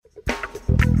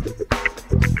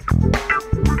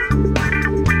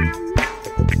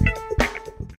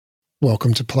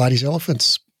Welcome to Pilates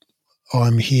Elephants.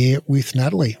 I'm here with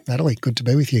Natalie. Natalie, good to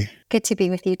be with you. Good to be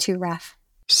with you too, Raph.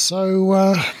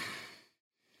 So,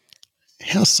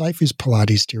 how safe is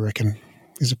Pilates, do you reckon?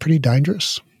 Is it pretty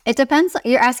dangerous? It depends.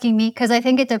 You're asking me because I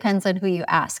think it depends on who you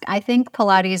ask. I think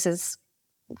Pilates is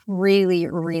really,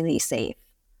 really safe.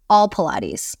 All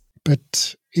Pilates.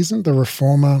 But isn't the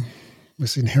reformer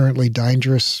this inherently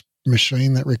dangerous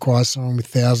machine that requires someone with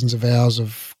thousands of hours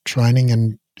of training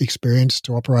and experience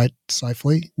to operate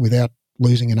safely without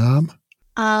losing an arm?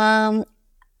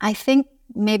 I think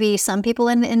maybe some people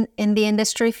in the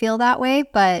industry feel that way,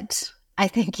 but I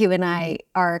think you and I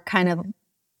are kind of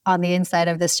on the inside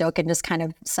of this joke and just kind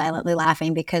of silently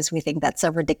laughing because we think that's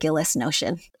a ridiculous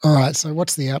notion. All right. So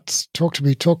what's the outs? Talk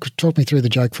me through the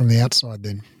joke from the outside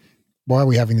then. Why are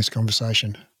we having this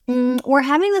conversation? We're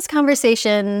having this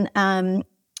conversation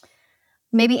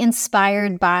maybe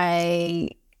inspired by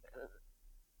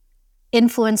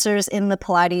influencers in the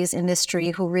Pilates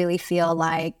industry who really feel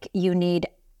like you need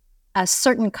a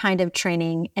certain kind of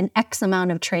training, an X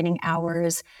amount of training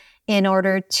hours in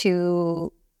order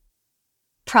to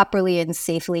properly and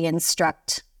safely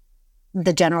instruct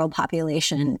the general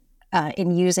population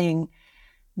in using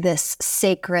this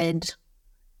sacred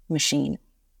machine.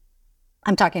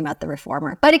 I'm talking about the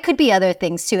reformer, but it could be other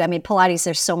things too. I mean, Pilates,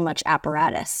 there's so much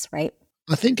apparatus, right?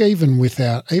 I think even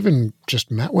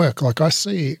just mat work, like I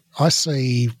see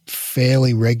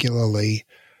fairly regularly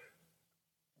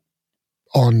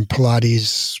on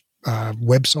Pilates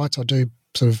websites. I do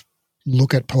sort of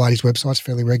look at Pilates websites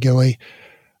fairly regularly,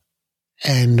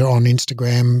 and on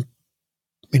Instagram,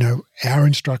 our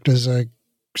instructors are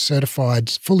certified,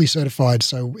 fully certified.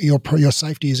 So your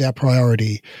safety is our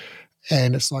priority,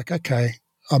 and it's like, okay.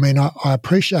 I mean, I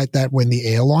appreciate that when the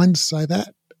airlines say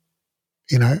that.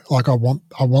 Like I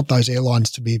want those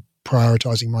airlines to be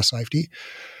prioritizing my safety,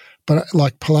 but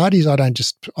like Pilates,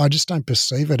 I just don't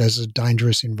perceive it as a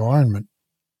dangerous environment.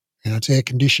 It's air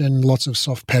conditioned, lots of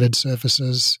soft padded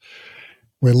surfaces.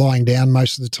 We're lying down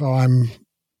most of the time.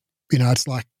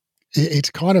 It's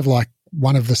kind of like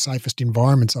one of the safest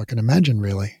environments I can imagine,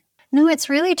 really. No, it's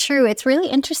really true. It's really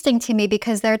interesting to me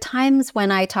because there are times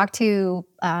when I talk to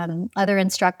other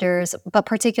instructors, but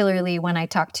particularly when I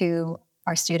talk to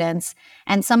our students,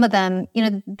 and some of them,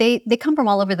 they come from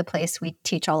all over the place. We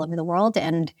teach all over the world,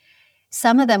 and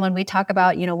some of them, when we talk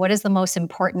about, what is the most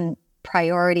important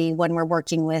priority when we're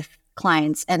working with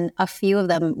clients, and a few of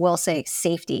them will say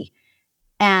safety.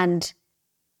 And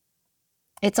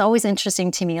it's always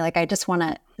interesting to me. Like, I just want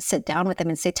to sit down with them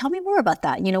and say, tell me more about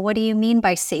that. What do you mean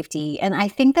by safety? And I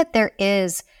think that there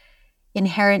is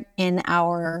inherent in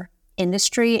our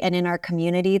industry and in our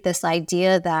community this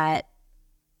idea that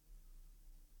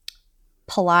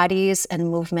Pilates and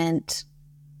movement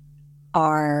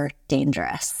are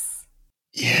dangerous.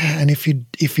 Yeah, and if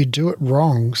you do it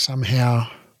wrong somehow,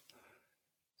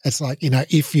 it's like,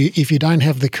 if you don't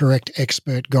have the correct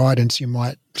expert guidance, you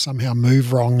might somehow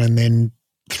move wrong and then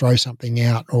throw something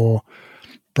out or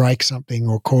break something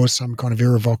or cause some kind of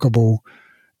irrevocable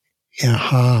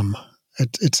harm.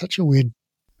 It's such a weird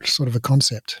sort of a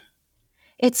concept.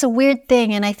 It's a weird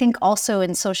thing. And I think also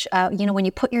in social, when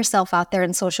you put yourself out there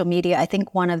in social media, I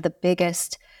think one of the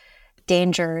biggest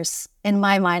dangers in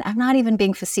my mind, I'm not even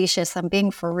being facetious, I'm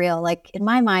being for real. Like, in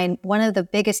my mind, one of the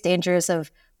biggest dangers of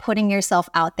putting yourself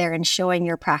out there and showing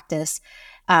your practice,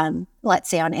 let's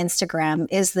say on Instagram,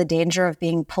 is the danger of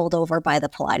being pulled over by the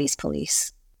Pilates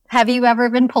police. Have you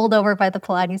ever been pulled over by the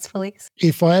Pilates police?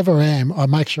 If I ever am, I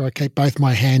make sure I keep both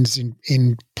my hands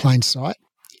in plain sight.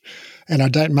 And I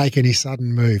don't make any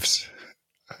sudden moves.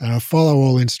 And I follow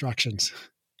all instructions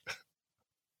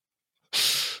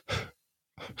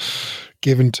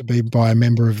given to me by a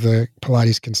member of the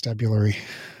Pilates constabulary.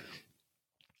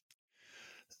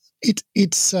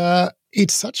 It's a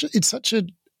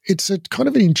kind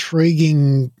of an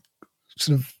intriguing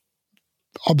sort of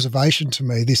observation to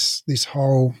me. This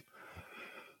whole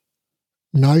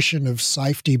notion of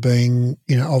safety being,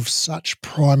 of such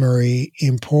primary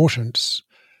importance.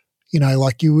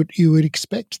 Like you would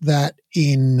expect that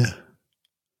in,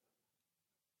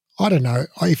 I don't know,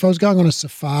 if I was going on a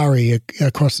safari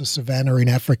across the savannah in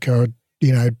Africa,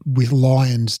 with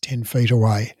lions 10 feet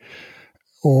away,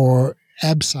 or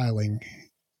abseiling,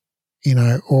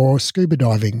 or scuba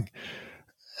diving,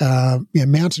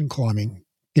 mountain climbing,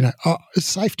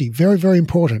 safety, very, very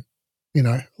important.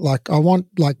 Like I want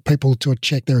people to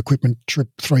check their equipment trip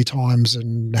 3 times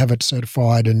and have it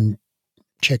certified and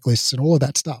checklists and all of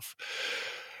that stuff.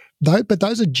 But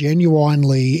those are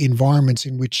genuinely environments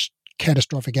in which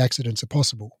catastrophic accidents are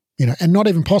possible, and not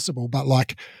even possible, but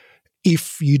like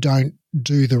if you don't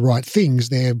do the right things,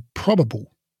 they're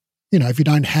probable. if you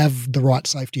don't have the right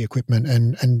safety equipment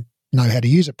and know how to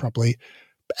use it properly,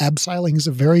 abseiling is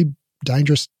a very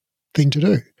dangerous thing to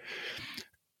do.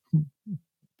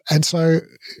 And so,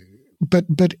 but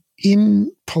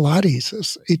in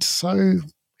Pilates, it's so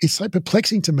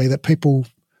perplexing to me that people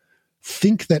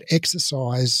think that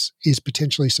exercise is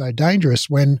potentially so dangerous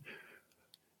when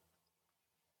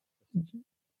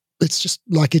it's just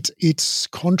like it's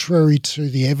contrary to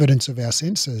the evidence of our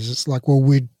senses. It's like, well,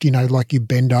 like you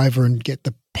bend over and get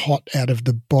the pot out of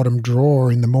the bottom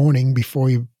drawer in the morning before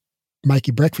you make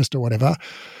your breakfast or whatever.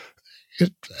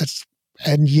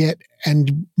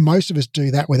 And most of us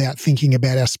do that without thinking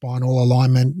about our spinal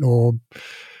alignment or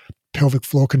pelvic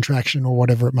floor contraction or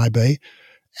whatever it may be.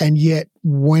 And yet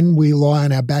when we lie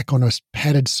on our back on a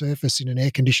padded surface in an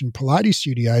air-conditioned Pilates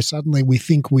studio, suddenly we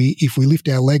think if we lift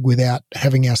our leg without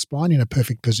having our spine in a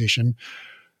perfect position,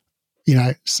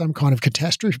 some kind of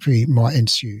catastrophe might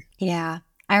ensue. Yeah.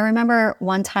 I remember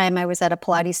one time I was at a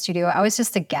Pilates studio. I was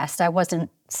just a guest. I wasn't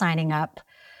signing up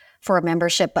for a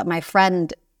membership, but my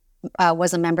friend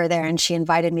was a member there and she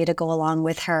invited me to go along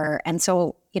with her. And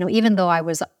so, even though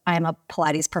I'm a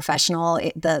Pilates professional,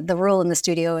 the rule in the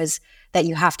studio is that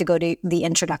you have to go to the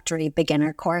introductory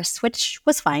beginner course, which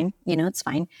was fine. It's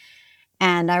fine.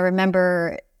 And I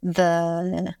remember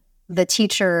the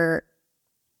teacher,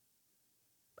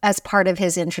 as part of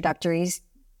his introductory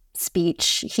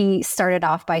speech, he started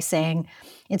off by saying,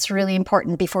 it's really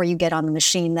important before you get on the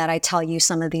machine that I tell you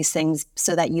some of these things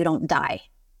so that you don't die.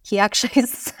 He actually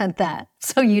said that,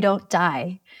 so you don't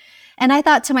die. And I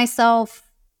thought to myself,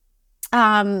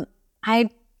 I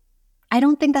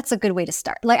don't think that's a good way to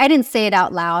start. Like, I didn't say it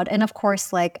out loud. And of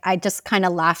course, like, I just kind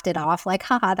of laughed it off, like,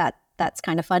 haha, that's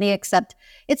kind of funny, except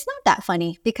it's not that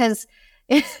funny because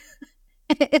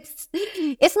it's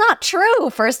not true,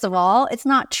 first of all. It's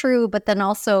not true. But then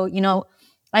also,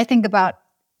 I think about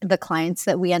the clients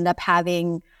that we end up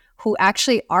having who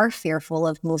actually are fearful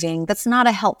of moving. That's not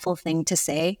a helpful thing to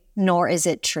say, nor is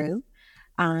it true.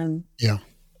 Yeah.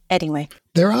 Anyway.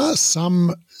 There are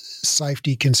some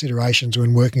safety considerations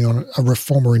when working on a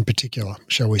reformer in particular,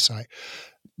 shall we say.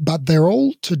 But they're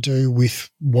all to do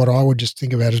with what I would just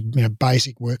think about as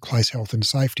basic workplace health and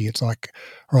safety. It's like,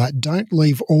 all right, don't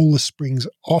leave all the springs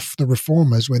off the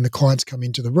reformers when the clients come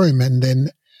into the room and then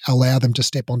allow them to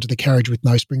step onto the carriage with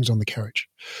no springs on the carriage.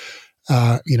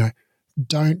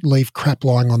 Don't leave crap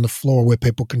lying on the floor where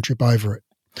people can trip over it.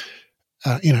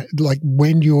 Like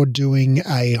when you're doing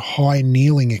a high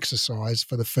kneeling exercise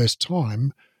for the first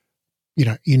time,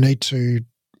 you need to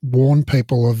warn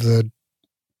people of the,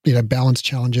 balance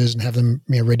challenges and have them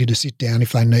ready to sit down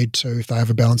if they need to, if they're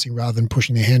overbalancing rather than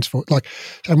pushing their hands forward.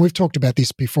 And we've talked about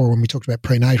this before when we talked about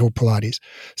prenatal Pilates.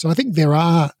 So I think there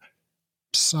are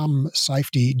some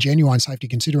genuine safety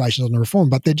considerations on the reform,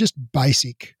 but they're just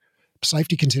basic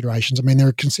safety considerations. I mean, there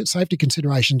are safety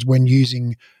considerations when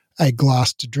using a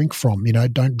glass to drink from.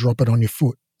 Don't drop it on your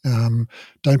foot.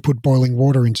 Don't put boiling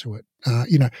water into it.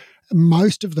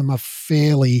 Most of them are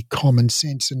fairly common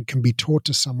sense and can be taught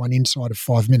to someone inside of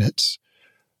 5 minutes.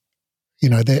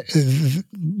 They're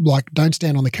like, don't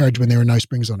stand on the carriage when there are no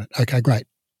springs on it. Okay, great.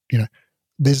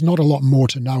 There's not a lot more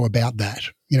to know about that.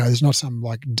 There's not some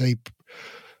like deep,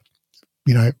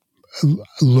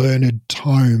 learned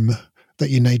tome that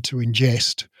you need to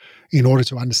ingest in order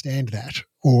to understand that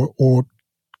or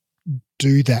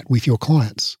do that with your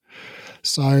clients.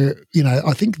 So,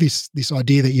 I think this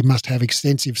idea that you must have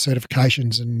extensive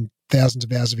certifications and thousands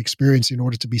of hours of experience in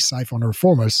order to be safe on a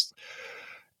reformer,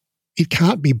 it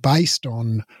can't be based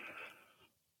on,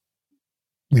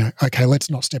 okay,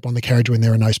 let's not step on the carriage when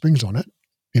there are no springs on it.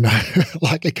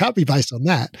 Like it can't be based on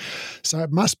that. So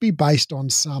it must be based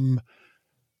on some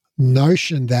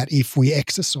notion that if we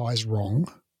exercise wrong,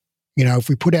 if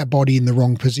we put our body in the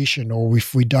wrong position or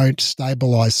if we don't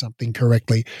stabilize something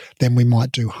correctly, then we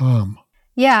might do harm.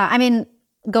 Yeah. I mean,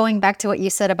 going back to what you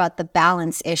said about the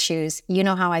balance issues, you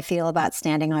know how I feel about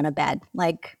standing on a bed.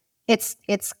 Like it's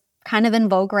kind of in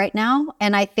vogue right now.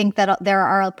 And I think that there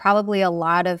are probably a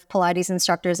lot of Pilates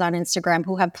instructors on Instagram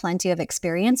who have plenty of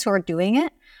experience who are doing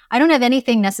it. I don't have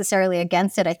anything necessarily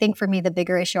against it. I think for me, the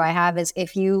bigger issue I have is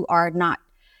if you are not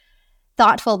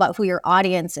thoughtful about who your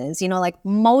audience is. Like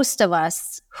most of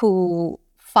us who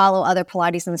follow other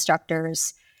Pilates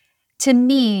instructors, to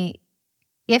me,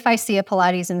 if I see a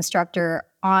Pilates instructor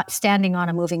standing on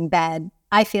a moving bed,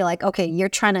 I feel like, okay, you're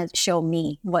trying to show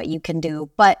me what you can do.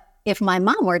 But if my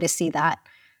mom were to see that,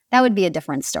 that would be a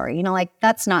different story. Like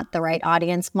that's not the right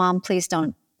audience. Mom, please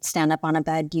don't stand up on a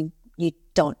bed. You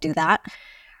don't do that.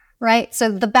 Right?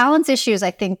 So the balance issues,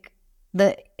 I think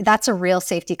that's a real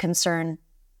safety concern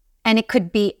And it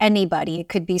could be anybody. It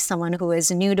could be someone who is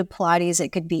new to Pilates.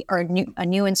 It could be a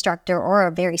new instructor or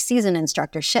a very seasoned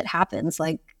instructor. Shit happens.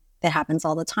 Like, it happens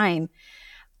all the time.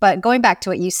 But going back to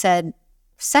what you said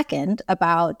second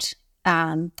about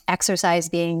exercise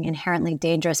being inherently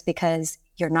dangerous because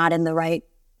you're not in the right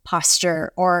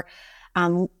posture, or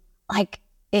like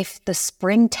if the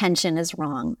spring tension is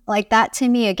wrong, like that to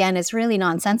me, again, is really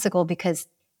nonsensical, because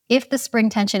if the spring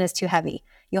tension is too heavy,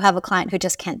 you'll have a client who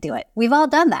just can't do it. We've all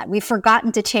done that. We've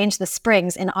forgotten to change the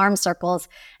springs in arm circles.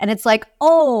 And it's like,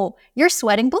 oh, you're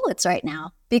sweating bullets right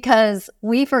now because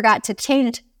we forgot to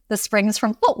change the springs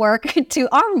from footwork to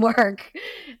arm work.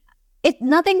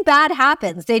 Nothing bad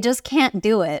happens. They just can't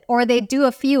do it. Or they do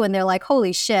a few and they're like,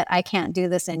 holy shit, I can't do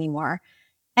this anymore.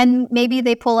 And maybe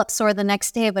they pull up sore the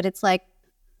next day, but it's like,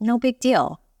 no big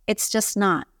deal. It's just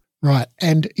not. Right.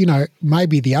 And,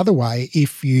 maybe the other way,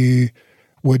 if you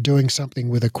were doing something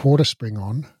with a quarter spring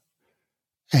on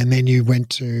and then you went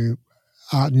to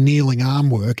kneeling arm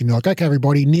work and you're like, okay,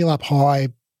 everybody, kneel up high,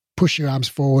 push your arms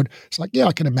forward. It's like, yeah,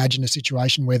 I can imagine a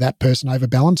situation where that person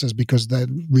overbalances because the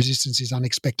resistance is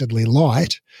unexpectedly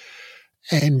light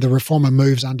and the reformer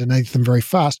moves underneath them very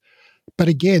fast. But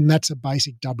again, that's a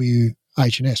basic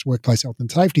WH&S, workplace health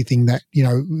and safety thing that,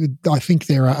 I think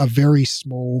there are a very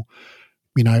small,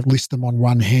 list them on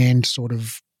one hand sort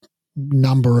of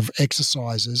number of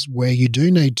exercises where you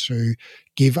do need to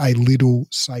give a little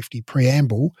safety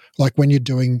preamble, like when you're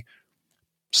doing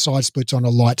side splits on a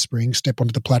light spring, step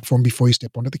onto the platform before you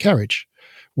step onto the carriage.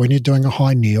 When you're doing a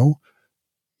high kneel,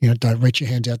 don't reach your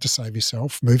hands out to save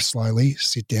yourself, move slowly,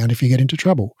 sit down if you get into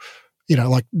trouble.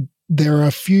 Like there are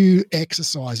a few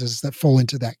exercises that fall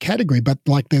into that category, but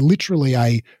like they're literally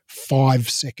a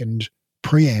 5-second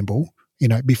preamble,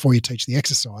 before you teach the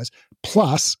exercise,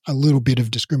 plus a little bit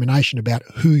of discrimination about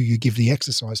who you give the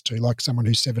exercise to, like someone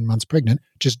who's 7 months pregnant,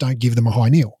 just don't give them a high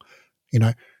kneel, in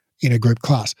a group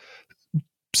class.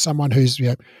 Someone who's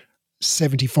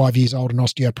 75 years old and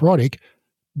osteoporotic,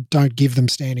 don't give them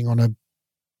standing on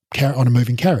a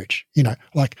moving carriage,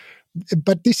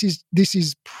 but this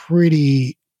is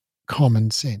pretty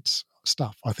common sense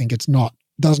stuff. I think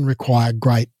doesn't require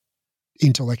great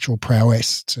intellectual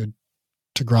prowess to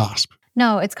grasp.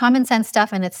 No, it's common sense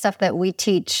stuff, and it's stuff that we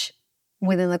teach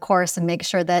within the course and make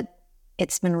sure that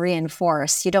it's been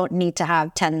reinforced. You don't need to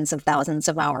have tens of thousands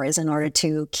of hours in order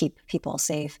to keep people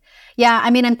safe. Yeah,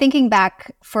 I mean, I'm thinking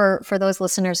back for those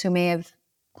listeners who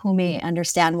may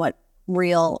understand what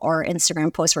Reel or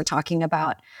Instagram posts we're talking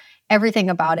about. Everything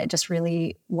about it just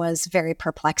really was very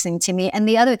perplexing to me. And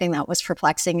the other thing that was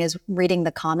perplexing is reading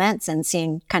the comments and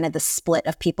seeing kind of the split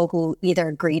of people who either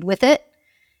agreed with it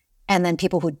and then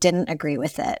people who didn't agree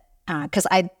with it. Because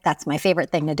that's my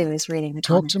favorite thing to do is reading the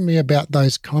comments. Talk to me about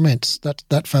those comments.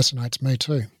 That fascinates me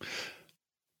too.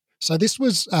 So this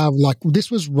was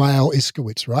Rael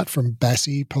Iskowitz, right, from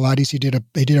Bassi Pilates. He did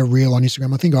a reel on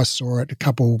Instagram. I think I saw it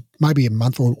maybe a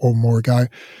month or more ago,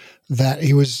 that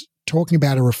he was talking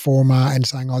about a reformer and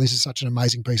saying, oh, this is such an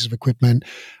amazing piece of equipment,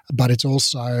 but it's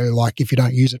also like if you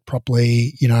don't use it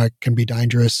properly, it can be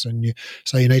dangerous. And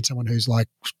so you need someone who's like,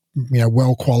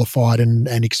 well qualified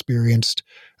and experienced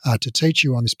to teach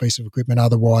you on this piece of equipment.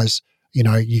 Otherwise,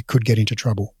 you could get into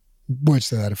trouble. Words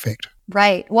to that effect.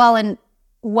 Right. Well, and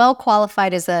well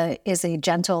qualified is a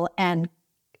gentle and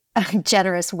a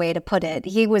generous way to put it.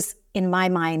 He was, in my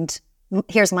mind,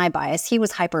 here's my bias, he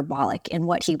was hyperbolic in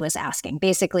what he was asking,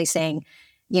 basically saying,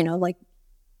 like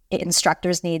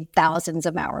instructors need thousands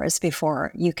of hours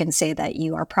before you can say that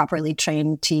you are properly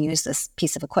trained to use this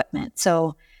piece of equipment.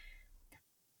 So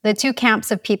the two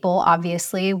camps of people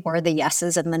obviously were the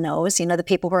yeses and the nos, the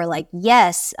people who are like,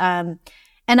 yes. And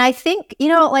I think,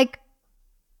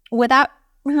 without,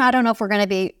 I don't know if we're going to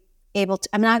be able to,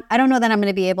 I don't know that I'm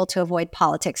going to be able to avoid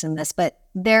politics in this, but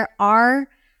there are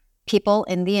people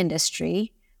in the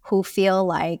industry who feel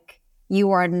like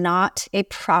you are not a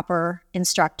proper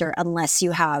instructor unless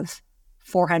you have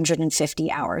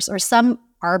 450 hours or some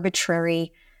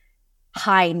arbitrary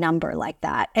high number like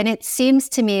that. And it seems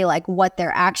to me like what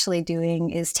they're actually doing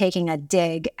is taking a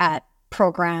dig at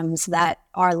programs that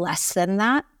are less than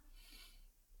that.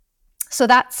 So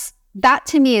that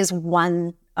to me is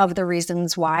one of the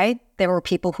reasons why there were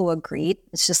people who agreed.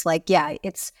 It's just like, yeah,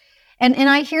 and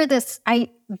I hear this,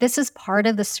 this is part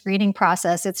of the screening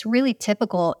process. It's really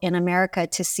typical in America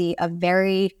to see a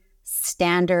very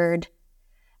standard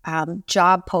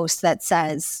job post that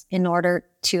says, in order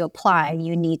to apply,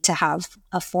 you need to have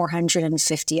a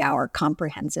 450-hour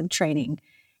comprehensive training.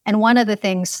 And one of the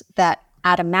things that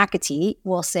Adam McAtee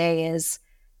will say is,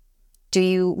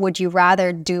 would you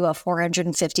rather do a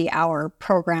 450-hour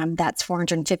program that's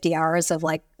 450 hours of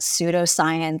like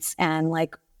pseudoscience and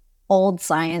like old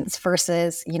science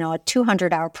versus, a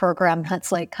 200-hour program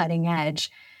that's like cutting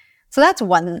edge? So that's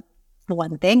one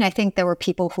thing. I think there were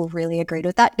people who really agreed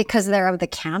with that because they're of the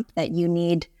camp that you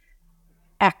need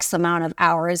X amount of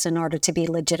hours in order to be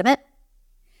legitimate.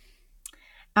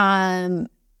 And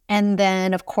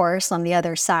then, of course, on the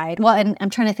other side, well, and I'm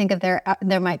trying to think if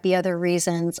there might be other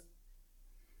reasons.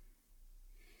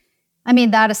 I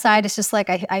mean, that aside, it's just like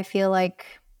I feel like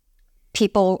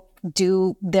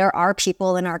there are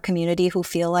people in our community who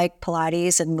feel like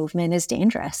Pilates and movement is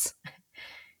dangerous.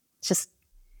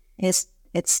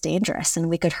 It's dangerous and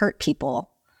we could hurt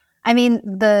people. I mean,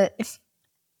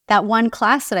 that one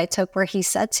class that I took where he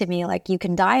said to me, like, you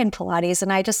can die in Pilates.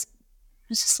 And I was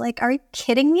just like, are you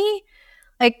kidding me?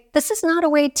 Like, this is not a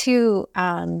way to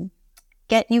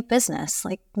get new business.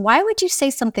 Like, why would you say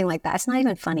something like that? It's not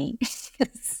even funny.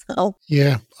 So.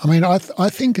 Yeah. I mean, I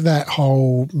think that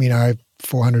whole,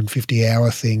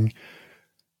 450-hour thing,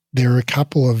 there are a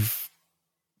couple of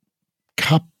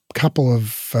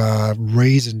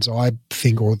reasons, I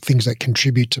think, or things that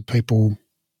contribute to people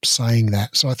saying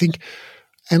that. So I think,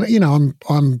 and,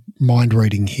 I'm mind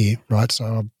reading here, right? So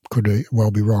I could well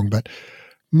be wrong, but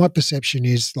my perception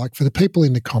is, like, for the people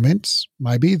in the comments,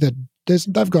 maybe that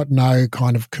they've got no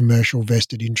kind of commercial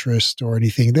vested interest or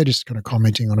anything. They're just kind of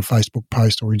commenting on a Facebook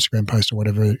post or Instagram post or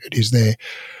whatever it is there.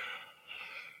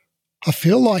 I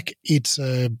feel like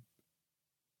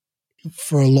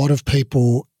for a lot of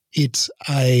people, it's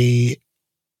a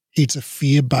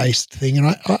fear-based thing. And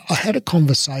I had a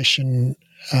conversation,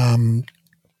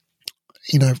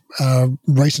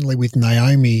 recently with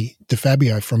Naomi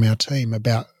DeFabio from our team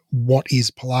about what is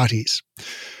Pilates.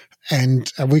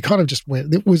 And we kind of just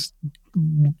went,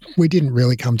 we didn't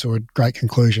really come to a great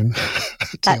conclusion.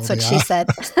 That's what she said.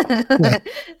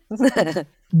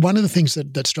 One of the things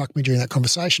that struck me during that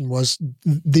conversation was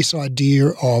this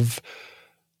idea of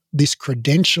this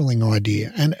credentialing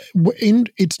idea. And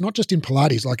it's not just in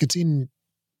Pilates, like it's in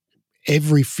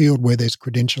every field where there's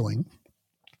credentialing,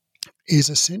 is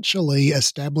essentially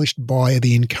established by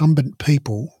the incumbent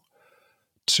people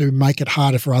to make it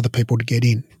harder for other people to get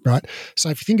in, right? So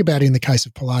if you think about it in the case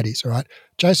of Pilates, right,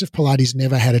 Joseph Pilates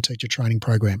never had a teacher training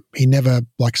program. He never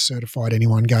certified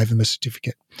anyone, gave them a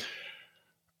certificate.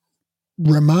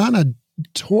 Romana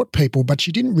taught people, but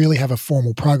she didn't really have a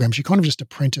formal program. She kind of just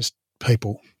apprenticed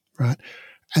people, right?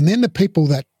 And then the people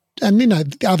that, and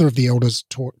the other of the elders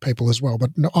taught people as well,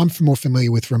 but I'm more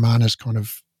familiar with Romana's kind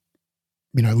of,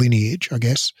 lineage, I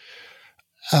guess.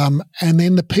 And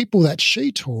then the people that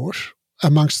she taught,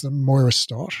 amongst them Moira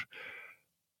Stott,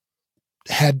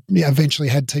 eventually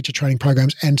had teacher training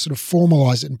programs and sort of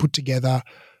formalised it and put together,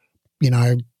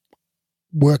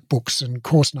 workbooks and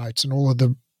course notes and all of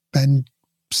and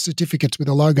certificates with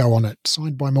a logo on it,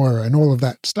 signed by Moira and all of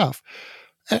that stuff.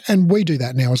 And we do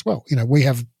that now as well. We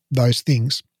have those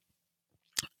things.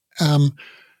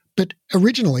 But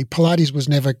originally Pilates was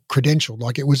never credentialed.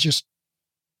 Like, it was just,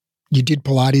 you did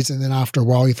Pilates and then after a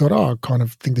while you thought, I kind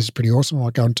of think this is pretty awesome. I'll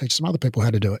go and teach some other people how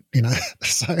to do it,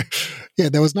 So, yeah,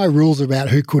 there was no rules about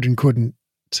who could and couldn't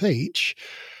teach.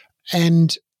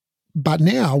 But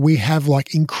now we have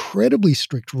like incredibly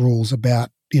strict rules about,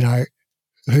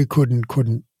 who could and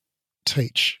couldn't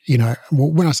teach.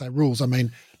 Well, when I say rules, I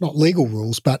mean not legal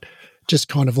rules, but just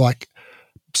kind of like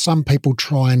some people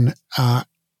try and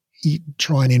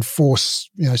enforce,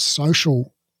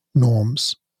 social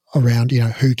norms around,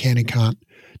 who can and can't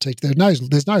teach.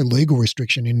 There's no legal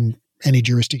restriction in any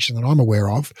jurisdiction that I'm aware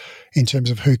of in terms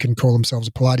of who can call themselves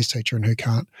a Pilates teacher and who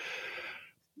can't.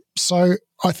 So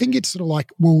I think it's sort of like,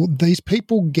 well, these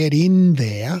people get in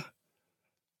there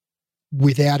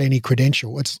without any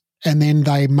credential. And then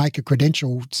they make a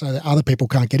credential so that other people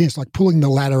can't get in. It's like pulling the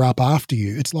ladder up after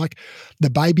you. It's like the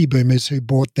baby boomers who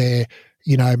bought their,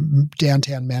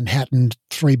 downtown Manhattan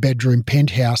 3-bedroom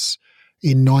penthouse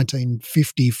in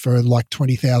 1950 for like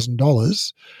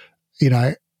 $20,000,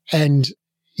 and,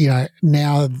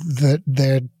 now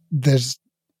that there's,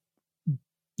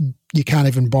 you can't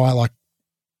even buy like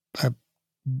a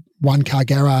 1-car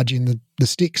garage in the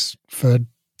sticks for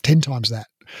 10 times that.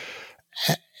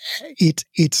 It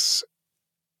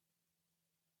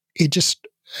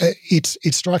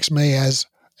strikes me as,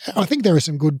 I think there are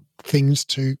some good things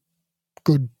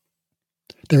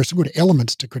there are some good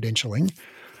elements to credentialing.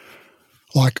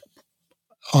 Like,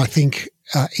 I think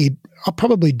I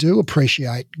probably do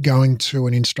appreciate going to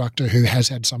an instructor who has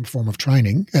had some form of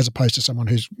training as opposed to someone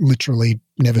who's literally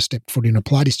never stepped foot in a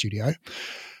Pilates studio.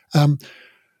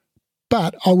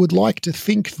 But I would like to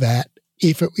think that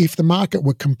if the market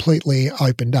were completely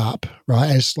opened up, right,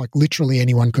 as like literally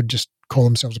anyone could just call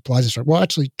themselves a Pilates instructor. Well,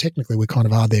 actually, technically, we kind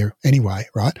of are there anyway,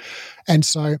 right? And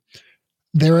so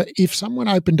if someone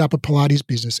opened up a Pilates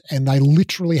business and they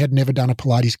literally had never done a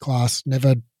Pilates class,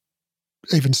 never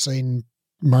even seen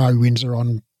Murray Windsor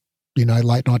on,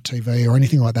 late night TV or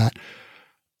anything like that,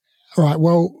 all right,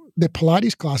 well, their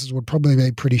Pilates classes would probably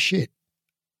be pretty shit.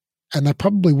 And they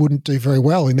probably wouldn't do very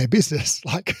well in their business.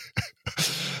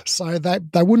 So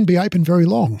they wouldn't be open very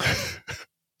long.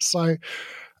 So,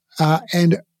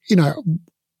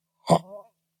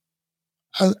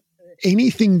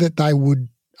 anything that they would,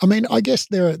 I guess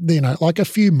there are, like a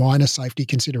few minor safety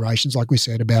considerations, like we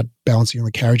said, about balancing on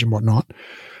the carriage and whatnot,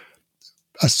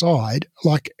 aside,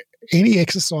 like any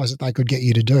exercise that they could get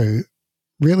you to do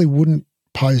really wouldn't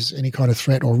pose any kind of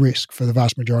threat or risk for the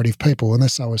vast majority of people,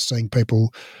 unless I was seeing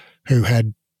people who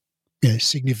had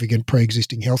significant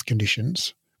pre-existing health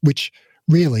conditions, which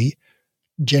really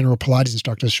general Pilates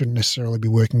instructors shouldn't necessarily be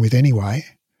working with anyway,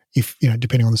 if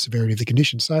depending on the severity of the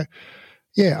condition. So,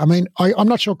 yeah, I'm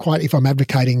not sure quite if I'm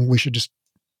advocating we should just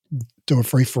do a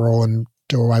free-for-all and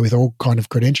do away with all kind of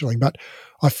credentialing, but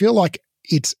I feel like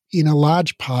it's in a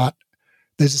large part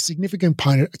there's a significant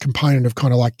component of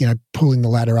kind of like, pulling the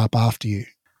ladder up after you.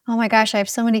 Oh my gosh, I have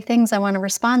so many things I want to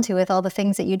respond to with all the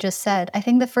things that you just said. I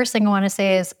think the first thing I want to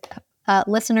say is,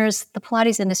 listeners, the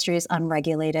Pilates industry is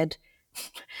unregulated.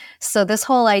 So this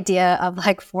whole idea of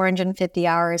like 450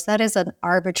 hours, that is an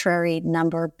arbitrary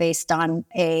number based on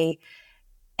an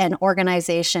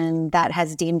organization that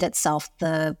has deemed itself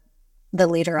the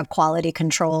leader of quality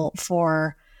control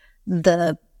for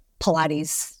the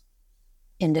Pilates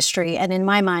industry. And in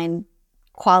my mind,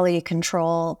 quality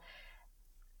control,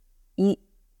 the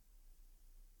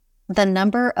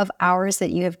number of hours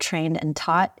that you have trained and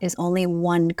taught is only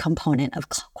one component of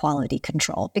quality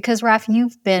control. Because Raph,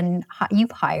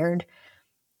 you've hired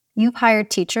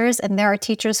teachers, and there are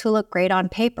teachers who look great on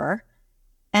paper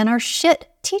and are shit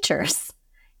teachers.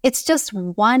 It's just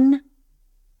one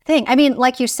thing.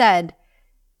 Like you said,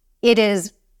 it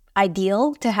is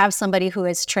ideal to have somebody who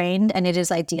is trained, and it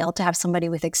is ideal to have somebody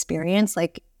with experience.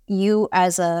 Like you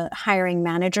as a hiring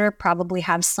manager probably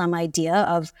have some idea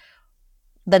of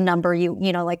the number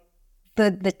like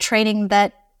the training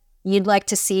that you'd like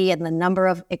to see and the number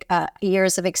of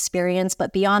years of experience.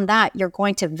 But beyond that, you're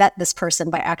going to vet this person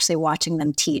by actually watching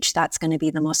them teach. That's going to be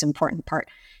the most important part.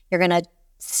 You're going to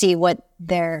see what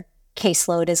their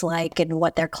caseload is like and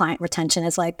what their client retention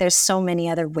is like. There's so many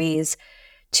other ways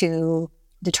to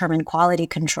determine quality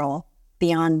control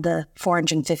beyond the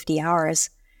 450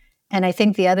 hours. And I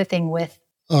think the other thing with...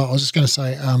 Oh, I was just going to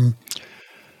say,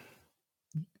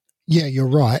 yeah, you're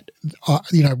right.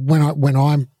 When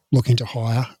I'm looking to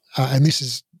hire, and this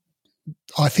is,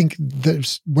 I think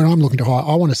when I'm looking to hire,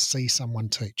 I want to see someone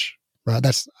teach, right?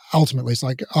 That's ultimately, it's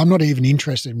like, I'm not even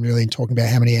interested in talking about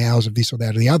how many hours of this or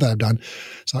that or the other I've done.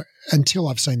 So until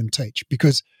I've seen them teach,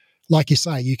 because like you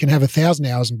say, you can have 1,000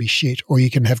 hours and be shit, or you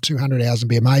can have 200 hours and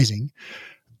be amazing.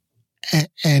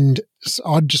 And so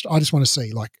I just want to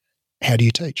see, like, how do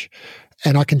you teach?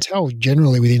 And I can tell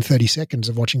generally within 30 seconds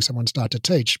of watching someone start to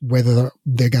teach whether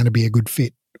they're going to be a good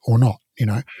fit or not,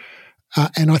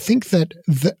 and I think that,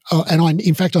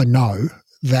 in fact, I know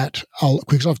that,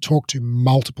 because I've talked to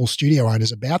multiple studio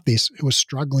owners about this who are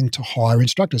struggling to hire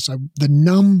instructors. So the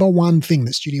number one thing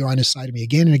that studio owners say to me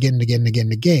again and again and again and again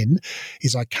and again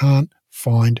is, I can't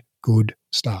find good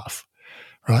staff,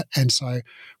 right? And so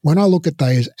when I look at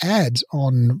those ads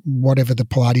on whatever the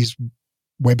Pilates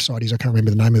website is, I can't remember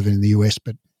the name of it in the US,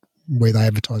 but where they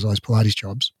advertise those Pilates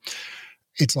jobs,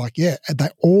 it's like, yeah,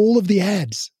 all of the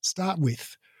ads start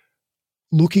with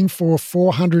looking for a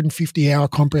 450-hour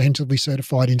comprehensively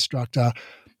certified instructor.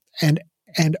 And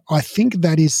I think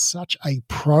that is such a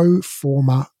pro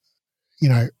forma,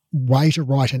 way to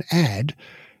write an ad.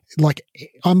 Like,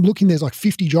 I'm looking, there's like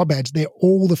 50 job ads. They're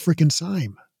all the freaking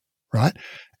same, right?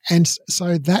 And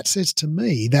so that says to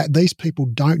me that these people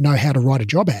don't know how to write a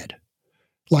job ad.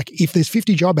 Like, if there's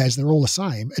 50 job ads, they're all the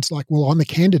same. It's like, well, I'm a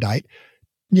candidate,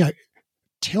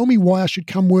 tell me why I should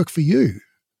come work for you,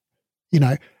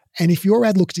 And if your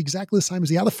ad looks exactly the same as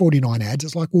the other 49 ads,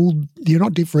 it's like, well, you're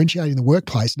not differentiating in the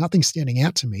workplace. Nothing's standing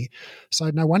out to me. So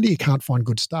no wonder you can't find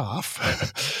good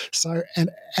staff. So, and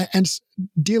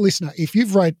dear listener, if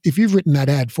you've written that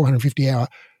ad 450 hour,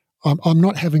 I'm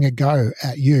not having a go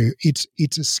at you.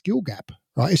 It's a skill gap,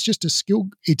 right? It's just a skill.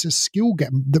 It's a skill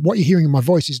gap. What you're hearing in my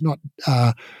voice is not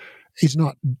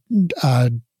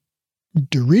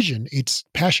derision. It's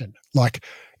passion. Like,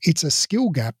 it's a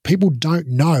skill gap. People don't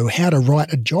know how to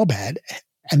write a job ad,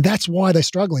 and that's why they're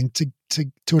struggling to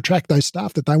attract those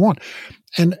staff that they want.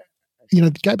 And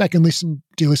go back and listen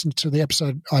to the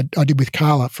episode I did with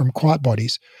Carla from Quiet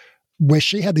Bodies, where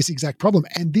she had this exact problem.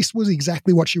 And this was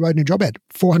exactly what she wrote in her job ad,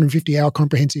 450-hour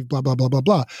comprehensive, blah, blah, blah, blah,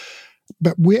 blah.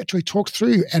 But we actually talked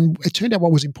through, and it turned out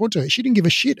what was important to her. She didn't give a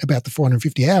shit about the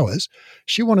 450 hours.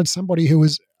 She wanted somebody who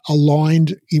was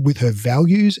aligned with her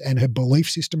values and her belief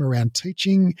system around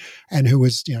teaching, and who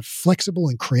was, flexible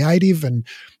and creative and,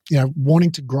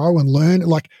 wanting to grow and learn.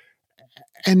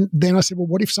 And then I said, well,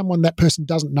 what if that person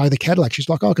doesn't know the Cadillac? She's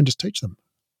like, I can just teach them.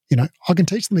 I can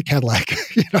teach them the Cadillac,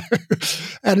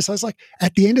 And so it's like,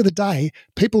 at the end of the day,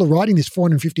 people are writing this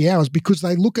 450 hours because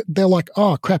they're like,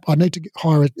 oh, crap, I need to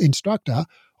hire an instructor.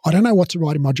 I don't know what to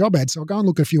write in my job ad. So I'll go and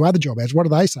look at a few other job ads. What do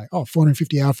they say? Oh,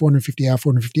 450 hour, 450 hour,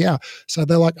 450 hour. So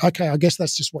they're like, okay, I guess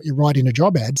that's just what you write in a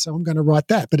job ad. So I'm going to write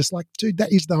that. But it's like, dude,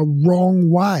 that is the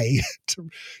wrong way.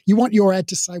 You want your ad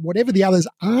to say whatever the others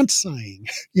aren't saying,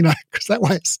 because that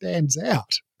way it stands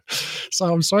out. So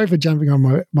I'm sorry for jumping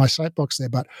on my soapbox there,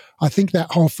 but I think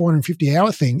that whole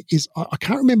 450-hour thing is, I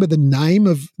can't remember the name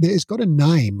it's got a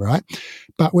name, right?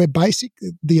 But where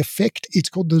the effect, it's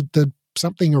called the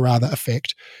something or other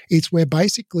effect. It's where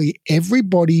basically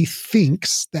everybody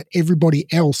thinks that everybody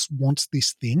else wants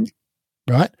this thing,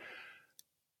 right?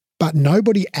 But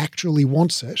nobody actually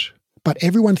wants it. But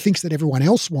everyone thinks that everyone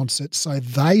else wants it, so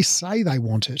they say they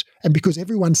want it. And because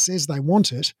everyone says they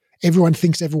want it, everyone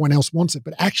thinks everyone else wants it,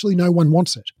 but actually no one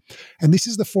wants it. And this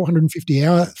is the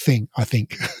 450-hour thing, I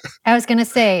think. I was going to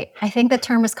say, I think the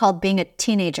term is called being a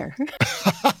teenager.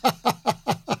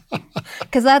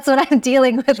 Because that's what I'm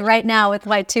dealing with right now with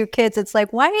my two kids. It's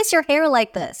like, why is your hair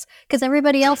like this? Because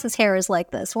everybody else's hair is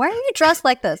like this. Why are you dressed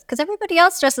like this? Because everybody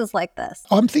else dresses like this.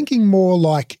 I'm thinking more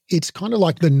like, it's kind of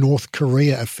like the North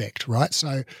Korea effect, right?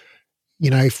 So,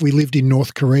 if we lived in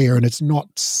North Korea, and it's not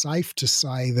safe to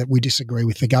say that we disagree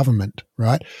with the government,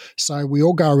 right? So we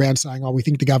all go around saying, oh, we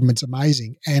think the government's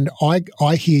amazing. And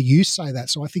I hear you say that,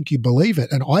 so I think you believe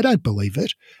it. And I don't believe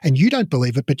it, and you don't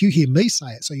believe it, but you hear me say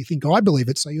it, so you think I believe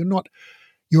it. So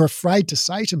you're afraid to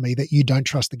say to me that you don't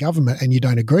trust the government and you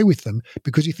don't agree with them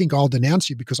because you think I'll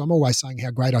denounce you because I'm always saying how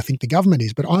great I think the government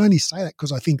is. But I only say that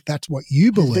because I think that's what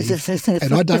you believe,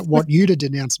 and I don't want you to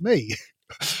denounce me.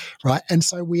 Right. And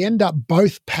so we end up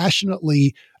both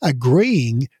passionately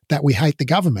agreeing that we hate the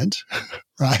government,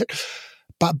 right?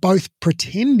 But both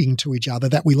pretending to each other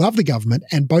that we love the government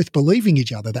and both believing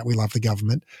each other that we love the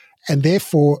government. And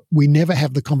therefore we never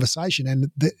have the conversation. And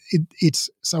it's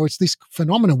this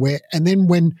phenomenon where, and then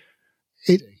when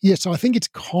so I think it's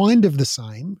kind of the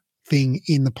same thing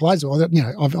in the Pilates.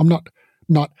 I'm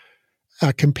not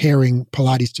comparing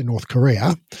Pilates to North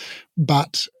Korea,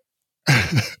 but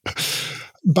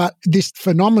but this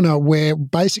phenomena where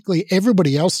basically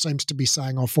everybody else seems to be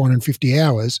saying, 450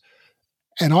 hours,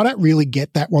 and I don't really get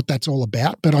what that's all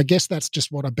about, but I guess that's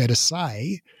just what I better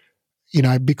say,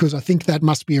 because I think that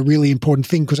must be a really important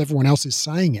thing because everyone else is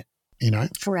saying it,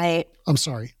 Right. I'm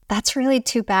sorry. That's really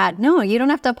too bad. No, you don't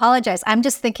have to apologize. I'm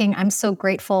just thinking I'm so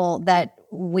grateful that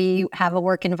we have a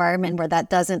work environment where that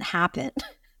doesn't happen.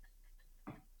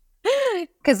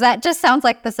 Because that just sounds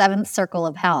like the seventh circle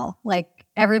of hell. Like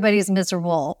everybody's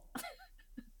miserable.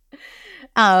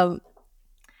 That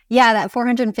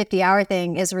 450-hour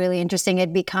thing is really interesting.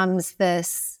 It becomes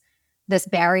this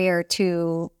barrier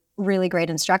to really great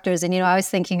instructors. And, I was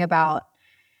thinking about,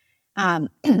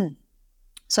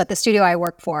 so at the studio I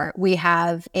work for, we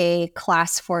have a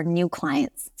class for new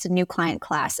clients. It's a new client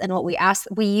class. And what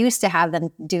we used to have them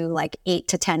do like 8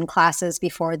 to 10 classes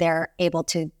before they're able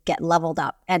to get leveled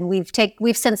up. And we've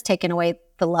since taken away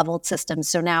the leveled system.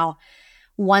 So now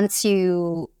once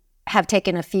you have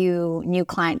taken a few new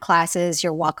client classes,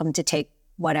 you're welcome to take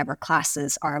whatever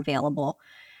classes are available.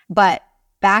 But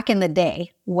back in the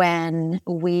day when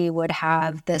we would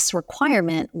have this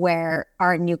requirement where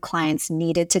our new clients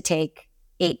needed to take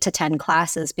 8 to 10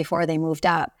 classes before they moved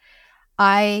up,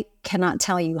 I cannot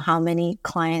tell you how many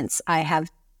clients I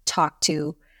have talked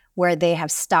to where they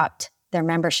have stopped their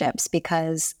memberships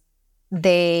because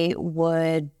they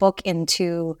would book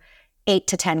into 8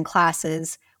 to 10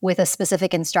 classes with a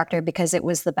specific instructor because it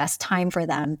was the best time for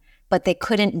them, but they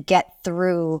couldn't get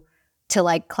through to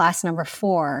like class number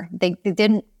 4. They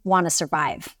didn't want to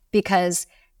survive because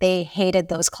they hated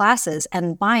those classes.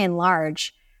 And by and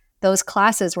large, those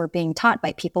classes were being taught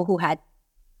by people who had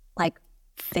like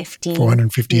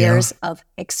 450 years of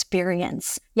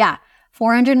experience. Yeah,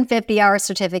 450-hour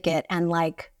certificate and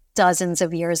like dozens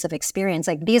of years of experience.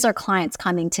 Like these are clients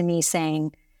coming to me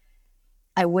saying,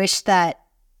 I wish that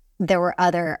there were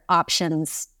other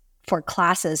options for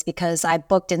classes because I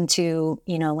booked into,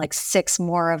 like 6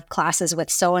 more of classes with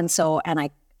so-and-so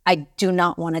and I do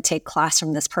not want to take class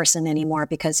from this person anymore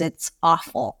because it's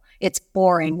awful. It's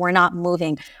boring. We're not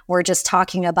moving. We're just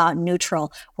talking about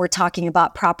neutral. We're talking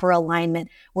about proper alignment.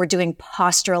 We're doing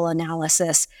postural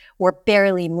analysis. We're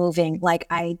barely moving. Like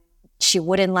she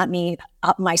wouldn't let me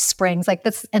up my springs like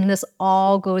this. And this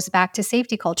all goes back to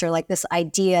safety culture, like this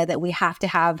idea that we have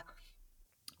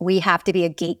to be a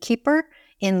gatekeeper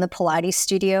in the Pilates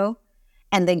studio.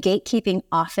 And the gatekeeping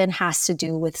often has to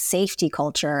do with safety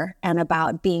culture and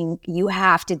about you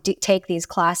have to take these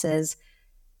classes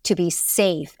to be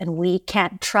safe, and we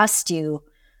can't trust you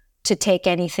to take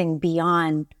anything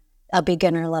beyond a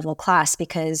beginner level class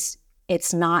because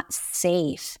it's not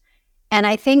safe. And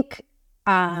I think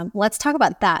let's talk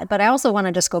about that. But I also want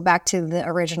to just go back to the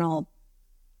original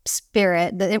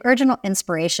spirit, the original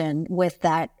inspiration with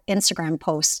that Instagram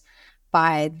post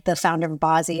by the founder of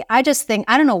Bozzy. I just think,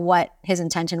 I don't know what his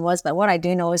intention was, but what I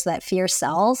do know is that fear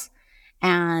sells.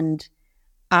 And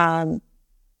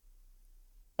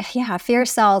fear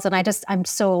sells. And I'm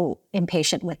so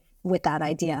impatient with that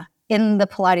idea in the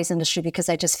Pilates industry, because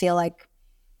I just feel like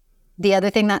the other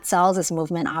thing that sells is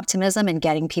movement optimism and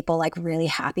getting people like really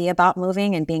happy about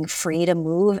moving and being free to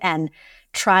move and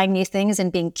trying new things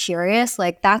and being curious.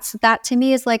 Like that to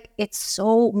me is like, it's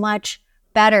so much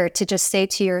better to just say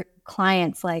to your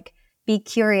clients, like, be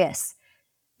curious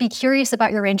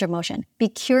about your range of motion, be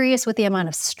curious with the amount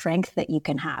of strength that you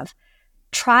can have.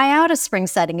 Try out a spring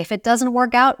setting. If it doesn't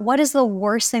work out, what is the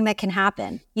worst thing that can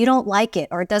happen? You don't like it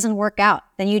or it doesn't work out.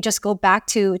 Then you just go back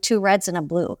to 2 reds and a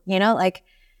blue, like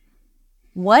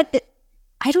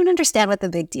I don't understand what the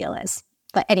big deal is.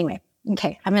 But anyway,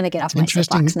 okay, I'm going to get off my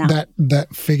soapbox now.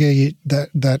 That figure,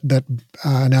 that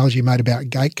analogy you made about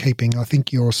gatekeeping, I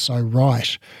think you're so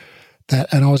right.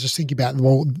 And I was just thinking about,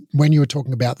 when you were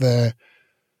talking about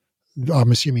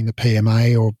I'm assuming the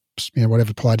PMA or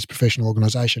whatever Pilates professional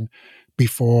organisation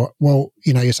before,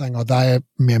 you're saying, they're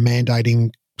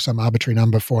mandating some arbitrary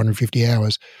number, 450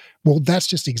 hours. Well, that's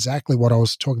just exactly what I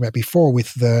was talking about before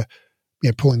with the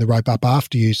pulling the rope up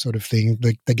after you sort of thing,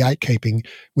 the gatekeeping,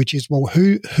 which is,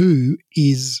 who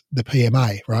is the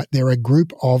PMA, right? They're a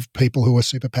group of people who are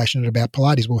super passionate about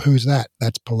Pilates. Well, who's that?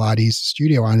 That's Pilates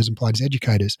studio owners and Pilates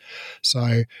educators.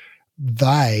 So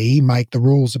they make the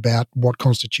rules about what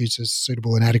constitutes a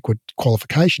suitable and adequate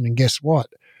qualification. And guess what?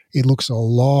 It looks a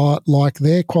lot like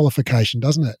their qualification,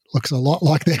 doesn't it? Looks a lot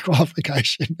like their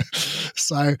qualification.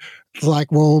 So it's like,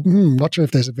 not sure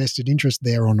if there's a vested interest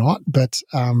there or not, but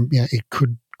it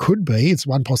could be. It's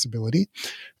one possibility.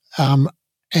 And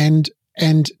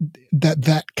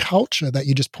that culture that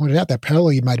you just pointed out, that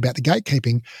parallel you made about the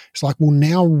gatekeeping, it's like,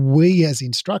 now we as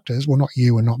instructors, not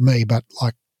you and not me, but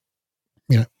like,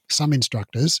 some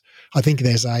instructors, I think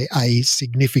there's a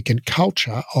significant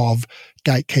culture of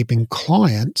gatekeeping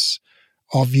clients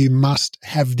of you must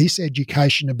have this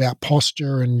education about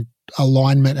posture and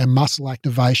alignment and muscle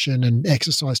activation and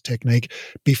exercise technique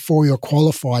before you're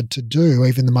qualified to do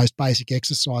even the most basic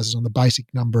exercises on the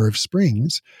basic number of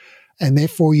springs. And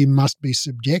therefore you must be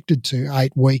subjected to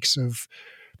 8 weeks of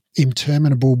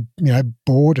interminable,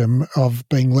 boredom of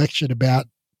being lectured about,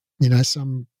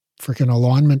 some freaking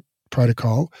alignment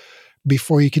protocol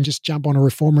before you can just jump on a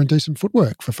reformer and do some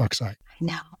footwork, for fuck's sake.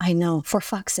 I know, for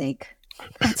fuck's sake.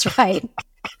 That's right.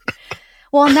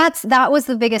 Well, and that was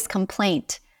the biggest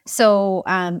complaint. So,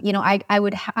 I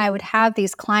would have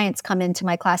these clients come into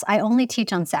my class. I only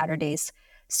teach on Saturdays.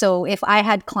 So if I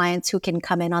had clients who can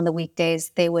come in on the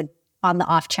weekdays, they would, on the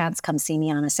off chance, come see me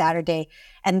on a Saturday,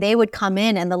 and they would come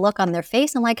in and the look on their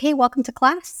face, I'm like, hey, welcome to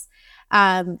class.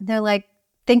 They're like,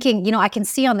 thinking, I can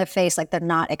see on their face, like they're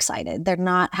not excited. They're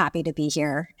not happy to be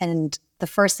here. And the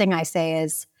first thing I say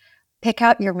is, pick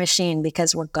out your machine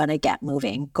because we're going to get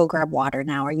moving. Go grab water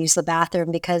now or use the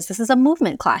bathroom because this is a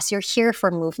movement class. You're here for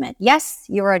movement. Yes,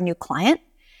 you're a new client.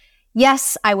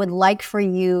 Yes, I would like for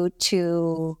you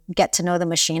to get to know the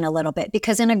machine a little bit,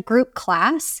 because in a group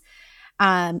class,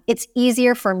 it's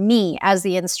easier for me as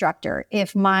the instructor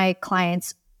if my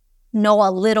clients know a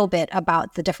little bit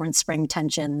about the different spring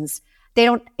tensions.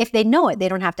 If they know it, they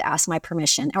don't have to ask my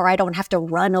permission, or I don't have to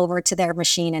run over to their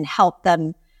machine and help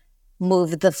them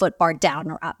move the foot bar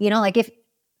down or up. If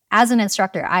as an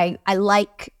instructor, I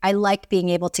like being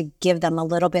able to give them a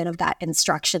little bit of that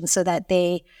instruction so that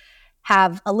they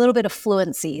have a little bit of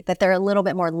fluency, that they're a little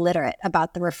bit more literate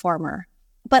about the reformer.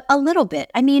 But a little bit,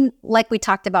 like we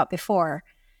talked about before,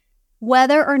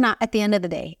 whether or not at the end of the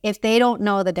day, if they don't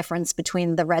know the difference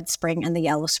between the red spring and the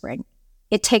yellow spring,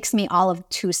 it takes me all of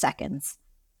 2 seconds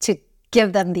to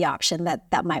give them the option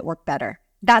that might work better.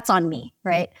 That's on me,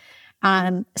 right?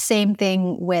 Same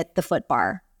thing with the foot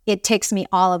bar. It takes me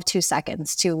all of 2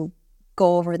 seconds to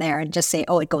go over there and just say,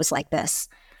 oh, it goes like this.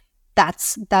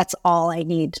 That's all I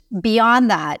need.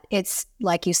 Beyond that, it's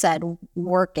like you said,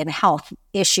 work and health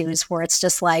issues where it's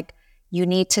just like, you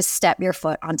need to step your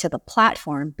foot onto the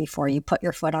platform before you put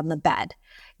your foot on the bed.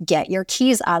 Get your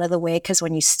keys out of the way, because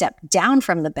when you step down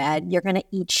from the bed, you're going to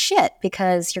eat shit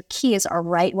because your keys are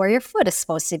right where your foot is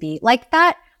supposed to be. Like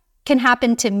that can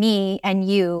happen to me and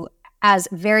you as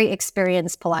very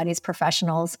experienced Pilates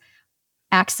professionals.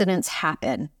 Accidents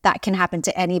happen. That can happen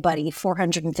to anybody,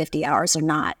 450 hours or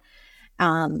not.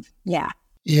 Yeah.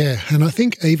 Yeah. And I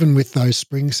think even with those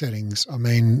spring settings, I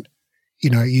mean,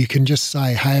 you can just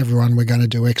say, hey, everyone, we're going to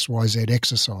do XYZ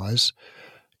exercise.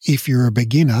 If you're a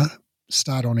beginner,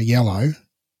 start on a yellow.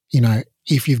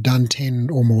 If you've done 10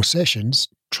 or more sessions,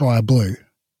 try a blue,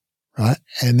 right?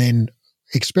 And then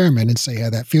experiment and see how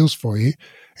that feels for you.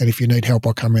 And if you need help,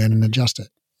 I'll come around and adjust it,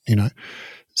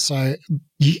 So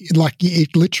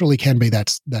it literally can be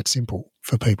that simple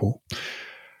for people.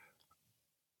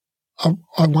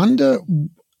 I wonder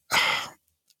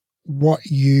what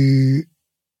you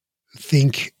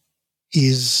think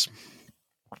is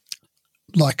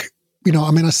like,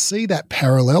 I see that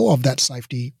parallel of that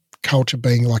safety culture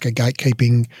being like a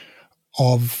gatekeeping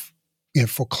of,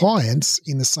 for clients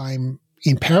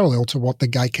in parallel to what the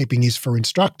gatekeeping is for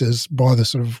instructors by the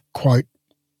sort of quote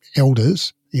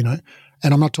elders, and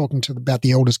I'm not talking about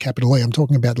the elders, capital E. I'm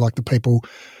talking about like the people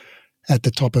at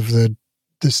the top of the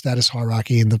status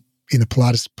hierarchy in the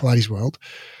Pilates world.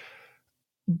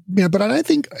 But I don't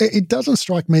think it doesn't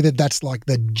strike me that that's like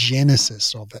the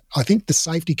genesis of it. I think the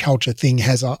safety culture thing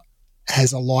has a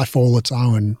life all its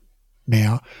own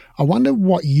now. I wonder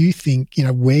what you think,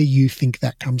 where you think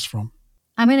that comes from.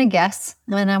 I'm going to guess,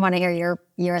 and I want to hear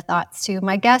your thoughts too.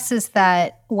 My guess is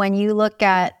that when you look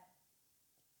at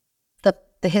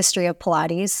the history of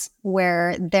Pilates,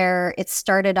 where it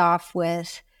started off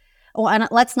with, and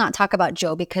let's not talk about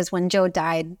Joe, because when Joe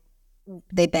died,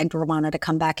 they begged Romana to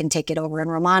come back and take it over.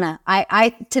 And Romana,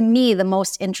 to me, the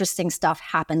most interesting stuff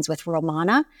happens with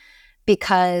Romana,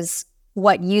 because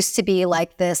what used to be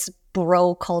like this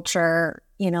bro culture,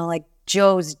 like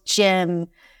Joe's gym,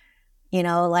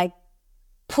 like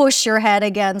push your head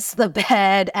against the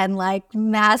bed and like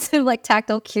massive like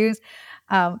tactile cues.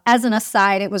 As an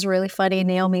aside, it was really funny.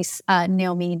 Naomi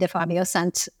DeFabio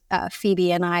sent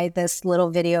Phoebe and I this little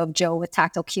video of Joe with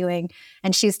tactile cueing,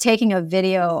 and she's taking a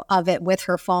video of it with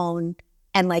her phone,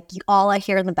 and like all I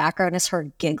hear in the background is her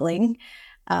giggling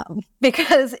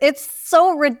because it's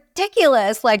so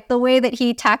ridiculous. Like the way that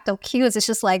he tactile cues, it's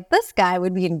just like this guy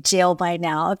would be in jail by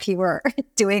now if he were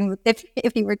doing this.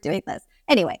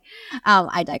 Anyway,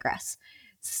 I digress.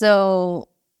 So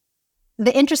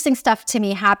the interesting stuff to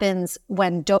me happens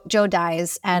when Joe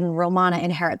dies and Romana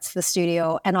inherits the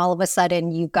studio, and all of a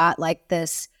sudden you got like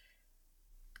this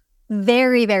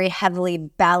very, very heavily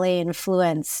ballet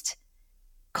influenced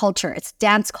culture. It's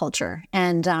dance culture.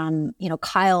 And,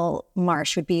 Kyle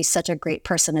Marsh would be such a great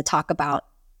person to talk about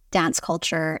dance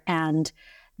culture and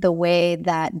the way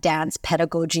that dance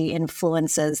pedagogy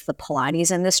influences the Pilates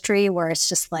industry, where it's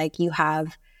just like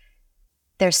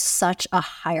there's such a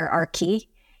hierarchy.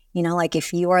 Like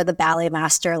if you are the ballet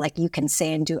master, like you can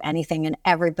say and do anything, and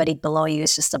everybody below you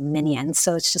is just a minion.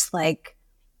 So it's just like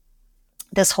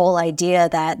this whole idea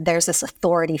that there's this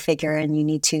authority figure and you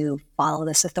need to follow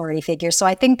this authority figure. So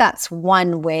I think that's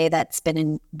one way that's been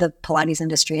in the Pilates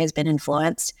industry has been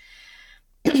influenced.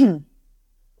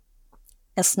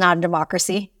 It's not a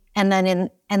democracy. And then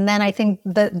I think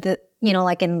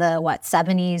like in the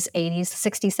 70s, 80s,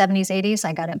 60s, 70s, 80s,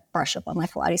 I got to brush up on my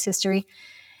Pilates history.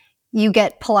 You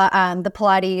get the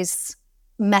Pilates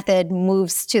method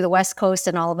moves to the West Coast,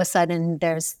 and all of a sudden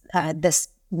there's this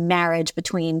marriage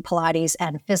between Pilates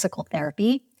and physical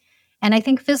therapy. And I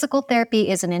think physical therapy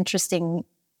is an interesting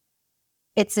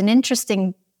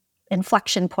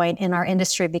inflection point in our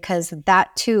industry, because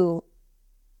that too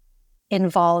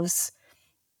involves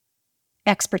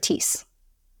expertise,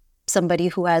 somebody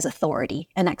who has authority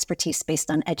and expertise based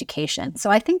on education. So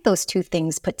I think those two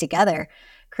things put together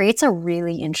creates a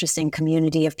really interesting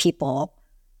community of people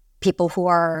who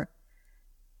are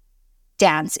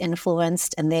dance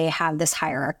influenced, and they have this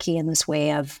hierarchy and this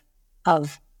way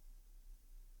of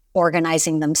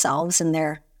organizing themselves in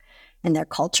their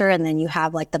culture. And then you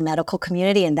have like the medical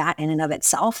community, and that in and of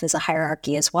itself is a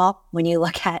hierarchy as well. When you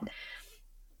look at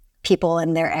people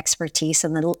and their expertise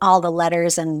and all the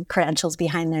letters and credentials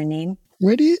behind their name.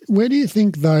 Where do you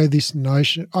think, though, this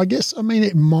notion,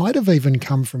 it might have even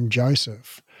come from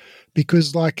Joseph,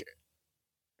 because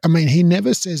he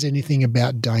never says anything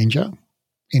about danger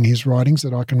in his writings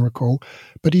that I can recall.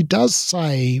 But he does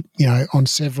say, on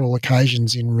several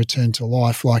occasions in Return to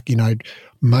Life, like,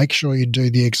 make sure you do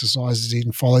the exercises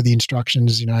and follow the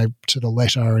instructions, to the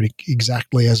letter and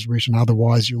exactly as written.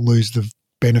 Otherwise, you'll lose the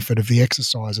benefit of the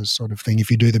exercises, sort of thing,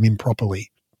 if you do them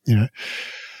improperly,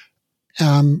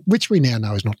 which we now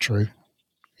know is not true,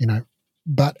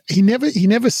 But he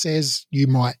never says you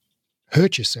might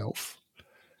hurt yourself,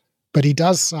 but he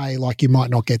does say, like, you might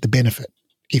not get the benefit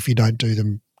if you don't do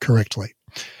them correctly.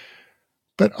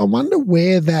 But I wonder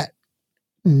where that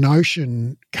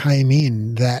notion came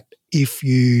in that if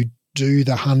you do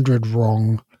the 100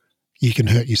 wrong, you can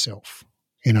hurt yourself,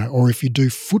 or if you do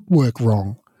footwork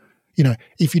wrong,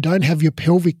 if you don't have your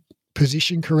pelvic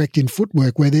position correct in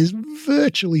footwork where there's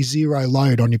virtually zero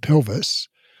load on your pelvis,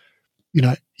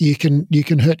 you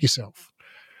can hurt yourself.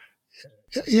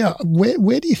 Yeah.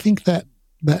 Where do you think that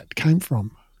came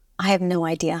from? I have no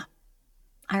idea.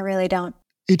 I really don't.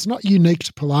 It's not unique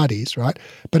to Pilates, right?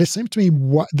 But it seems to me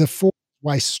the force is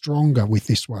way stronger with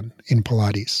this one in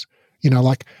Pilates.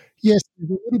 Yes, there's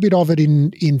a little bit of it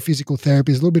in physical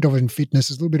therapy, there's a little bit of it in fitness,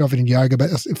 there's a little bit of it in yoga, but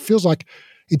it feels like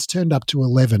it's turned up to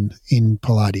 11 in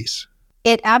Pilates.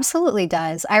 It absolutely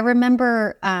does. I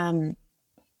remember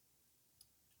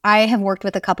I have worked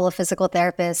with a couple of physical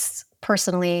therapists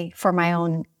personally for my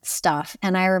own stuff.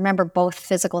 And I remember both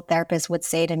physical therapists would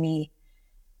say to me,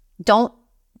 don't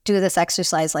do this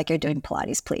exercise like you're doing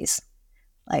Pilates, please.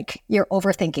 Like, you're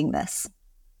overthinking this.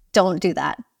 Don't do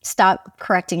that. Stop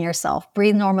correcting yourself.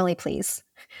 Breathe normally, please.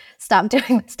 Stop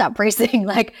bracing.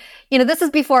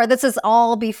 This is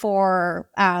all before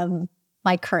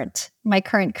my current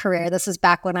career. This is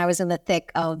back when I was in the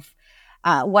thick of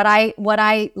what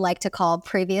I like to call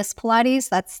previous Pilates.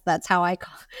 That's how I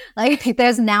call,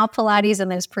 there's now Pilates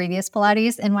and there's previous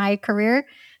Pilates in my career.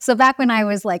 So back when I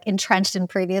was entrenched in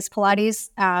previous Pilates,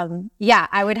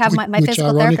 I would have my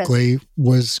physical therapist. Which ironically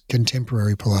was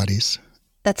contemporary Pilates.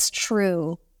 That's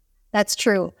true.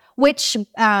 Which,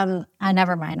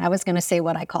 never mind. I was going to say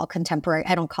what I call contemporary.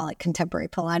 I don't call it contemporary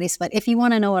Pilates, but if you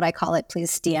want to know what I call it,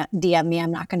 please DM me.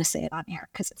 I'm not going to say it on air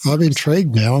because it's. I'm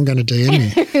intrigued now. I'm going to DM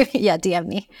you. Yeah, DM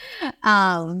me.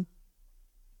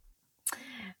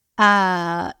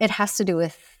 It has to do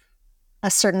with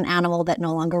a certain animal that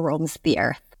no longer roams the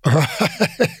earth.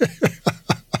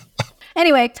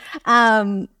 Anyway,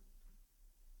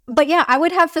 but yeah, I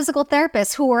would have physical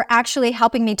therapists who were actually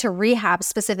helping me to rehab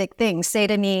specific things say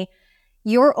to me,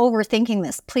 you're overthinking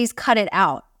this. Please cut it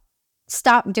out.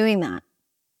 Stop doing that.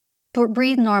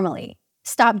 Breathe normally.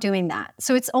 Stop doing that.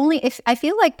 So it's only if I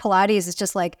feel like Pilates is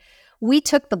just we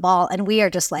took the ball and we are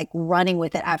just running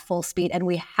with it at full speed and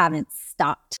we haven't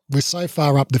stopped. We're so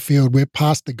far up the field. We're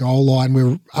past the goal line.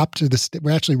 We're up to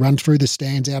we actually run through the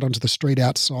stands out onto the street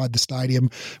outside the stadium.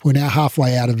 We're now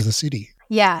halfway out of the city.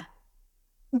 Yeah.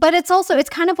 But it's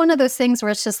kind of one of those things where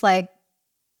it's just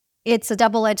it's a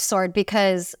double-edged sword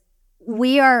because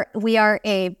we are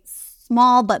a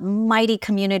small but mighty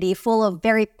community full of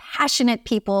very passionate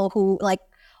people who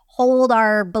hold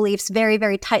our beliefs very,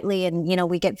 very tightly. And,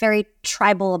 we get very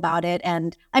tribal about it.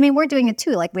 And I mean, we're doing it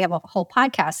too. We have a whole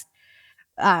podcast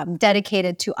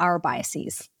dedicated to our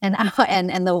biases and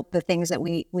the things that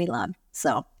we love.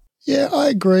 So. Yeah, I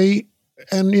agree.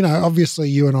 And, obviously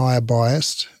you and I are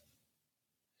biased.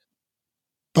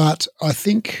 But I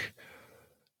think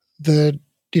the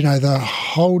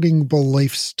holding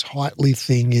beliefs tightly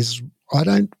thing is,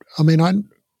 that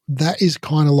is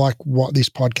kind of like what this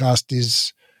podcast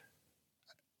is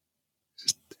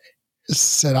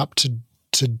set up to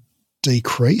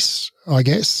decrease, I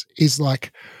guess, is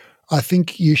I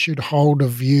think you should hold a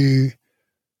view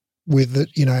with it,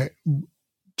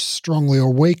 strongly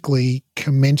or weakly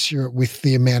commensurate with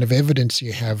the amount of evidence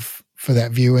you have for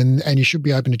that view, and you should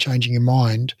be open to changing your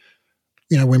mind,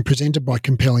 when presented by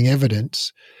compelling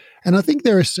evidence. And I think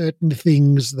there are certain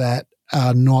things that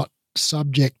are not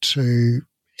subject to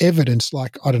evidence,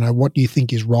 I don't know, what do you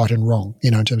think is right and wrong,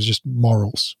 in terms of just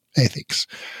morals, ethics.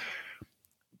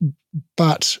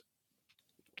 But,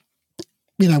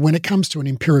 when it comes to an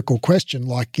empirical question,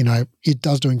 it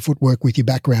does doing footwork with your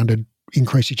background and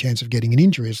increase your chance of getting an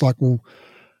injury. It's well,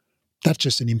 that's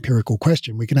just an empirical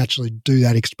question. We can actually do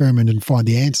that experiment and find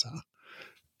the answer.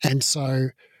 And so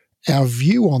our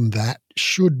view on that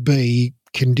should be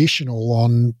conditional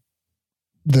on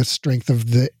the strength of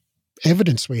the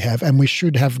evidence we have, and we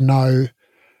should have no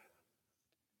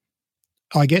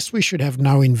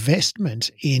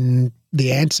investment in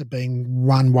the answer being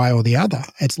one way or the other.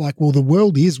 It's well, the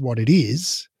world is what it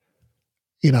is.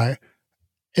 The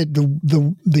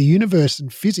universe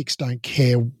and physics don't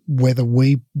care whether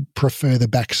we prefer the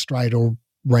back straight or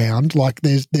round. Like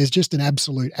there's just an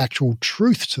absolute actual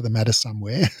truth to the matter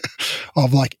somewhere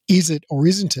of like, is it or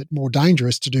isn't it more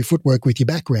dangerous to do footwork with your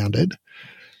back rounded?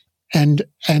 And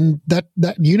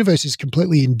that universe is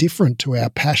completely indifferent to our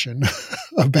passion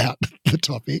about the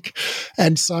topic.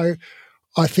 And so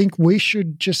I think we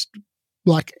should just,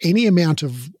 like, any amount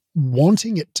of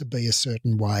wanting it to be a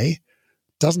certain way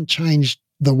doesn't change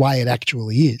the way it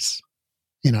actually is.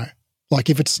 You know, like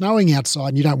if it's snowing outside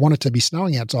and you don't want it to be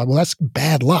snowing outside, well, that's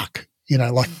bad luck. You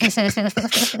know, like,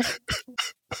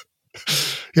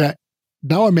 you know,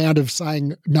 no amount of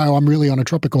saying, no, I'm really on a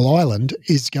tropical island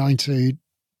is going to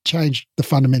change the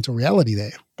fundamental reality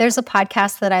there. There's a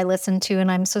podcast that I listen to,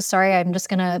 and I'm so sorry, I'm just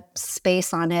going to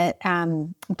space on it.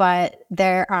 But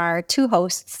there are two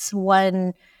hosts.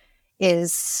 One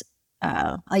is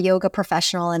a yoga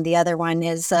professional, and the other one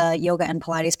is a yoga and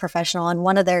Pilates professional. And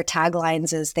one of their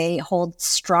taglines is they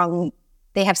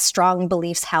have strong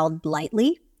beliefs held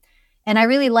lightly. And I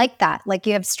really like that. Like,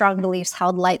 you have strong beliefs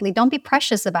held lightly. Don't be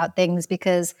precious about things,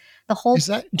 because the whole Is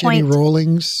that Jenny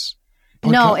Rawlings'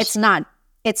 podcast? No, it's not.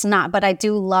 It's not, but I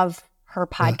do love her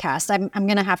podcast. I'm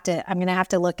gonna have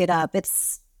to look it up.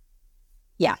 It's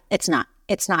not.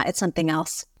 It's something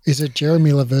else. Is it Jeremy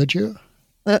LaVergia?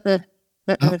 No.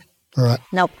 All right.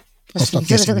 Nope. I'll stop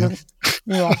guessing now.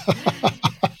 Yeah.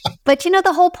 But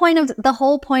the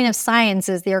whole point of science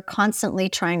is you're constantly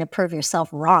trying to prove yourself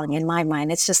wrong. In my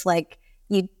mind, it's just like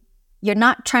you're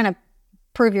not trying to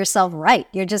prove yourself right.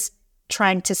 You're just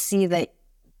trying to see that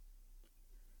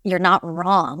you're not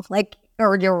wrong.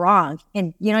 Or you're wrong,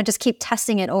 and just keep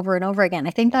testing it over and over again.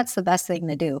 I think that's the best thing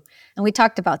to do. And we've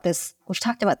talked about this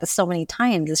so many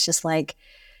times. It's just like,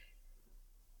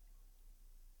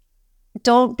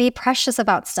 don't be precious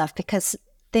about stuff, because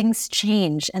things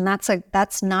change, and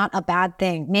that's not a bad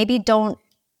thing. Maybe don't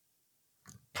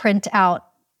print out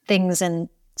things in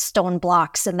stone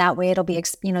blocks, and that way it'll be,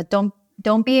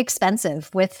 don't be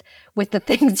expensive with the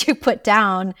things you put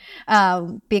down,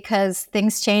 because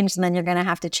things change, and then you're going to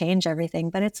have to change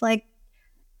everything. But it's like,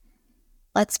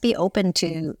 let's be open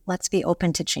to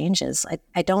changes.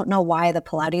 I don't know why the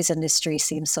Pilates industry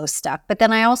seems so stuck. But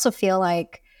then I also feel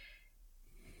like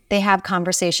they have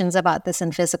conversations about this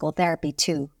in physical therapy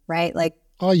too, right? Like,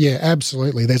 oh yeah,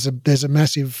 absolutely. There's a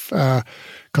massive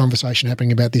conversation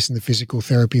happening about this in the physical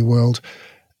therapy world,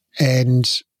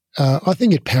 and I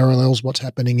think it parallels what's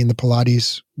happening in the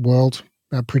Pilates world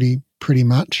pretty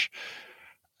much.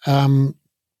 I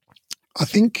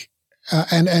think,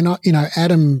 and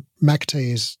Adam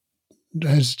McAtee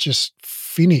has just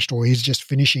finished, or he's just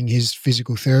finishing his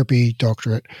physical therapy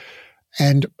doctorate,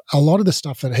 and a lot of the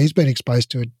stuff that he's been exposed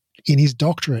to in his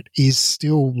doctorate is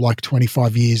still like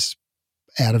 25 years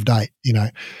out of date.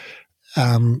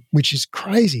 Which is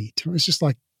crazy. It's just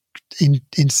like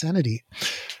insanity.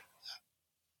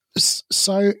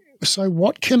 So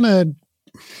what can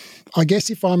I guess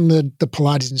if I'm the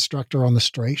Pilates instructor on the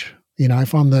street,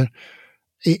 if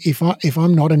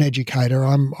I'm not an educator,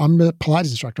 I'm the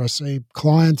Pilates instructor. I see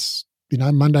clients,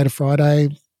 Monday to Friday,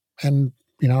 and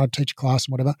I teach a class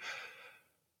and whatever.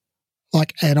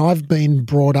 And I've been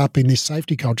brought up in this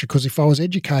safety culture, because if I was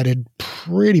educated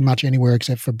pretty much anywhere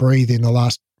except for Breathe in the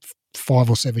last 5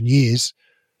 or 7 years,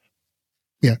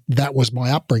 yeah, that was my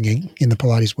upbringing in the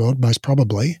Pilates world, most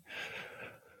probably.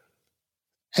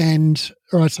 And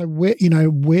all right, so where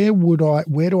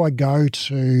do I go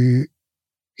to,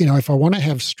 if I want to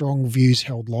have strong views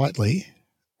held lightly,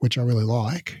 which I really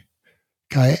like,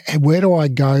 okay, and where do I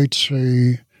go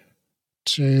to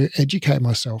educate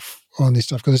myself on this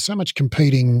stuff? Because there's so much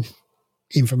competing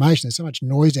information, there's so much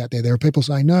noise out there. There are people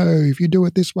saying, no, if you do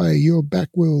it this way, your back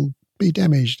will be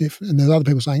damaged. And there's other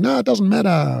people saying, no, it doesn't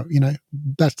matter.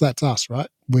 That's us, right?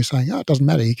 We're saying, it doesn't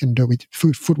matter. You can do it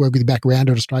with footwork with your back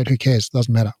rounded or straight. Who cares? It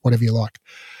doesn't matter. Whatever you like.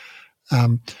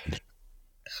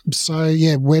 So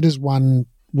yeah, where does one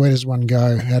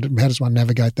go? How does one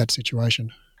navigate that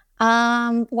situation?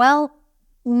 Well,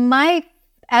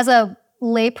 as a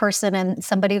layperson and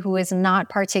somebody who is not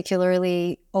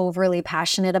particularly overly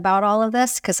passionate about all of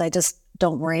this, because I just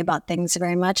don't worry about things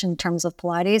very much in terms of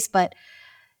Pilates, but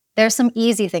there's some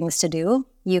easy things to do.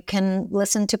 You can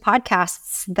listen to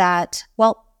podcasts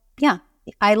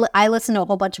I listen to a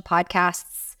whole bunch of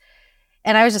podcasts,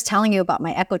 and I was just telling you about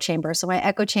my echo chamber. So my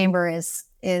echo chamber is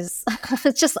it's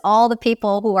just all the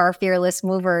people who are fearless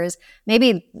movers.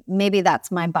 Maybe that's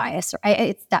my bias.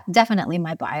 It's definitely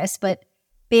my bias, but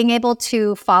being able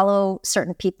to follow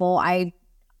certain people, I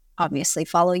obviously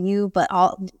follow you, but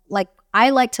I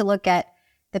like to look at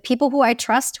the people who I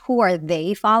trust. Who are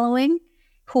they following?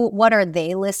 What are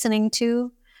they listening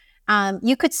to?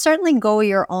 You could certainly go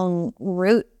your own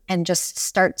route and just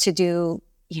start to do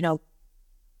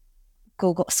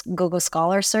Google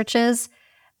Scholar searches,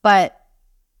 but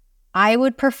I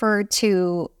would prefer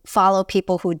to follow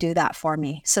people who do that for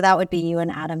me. So that would be you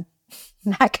and Adam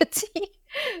McAtee.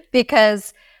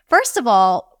 Because first of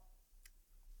all,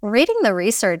 reading the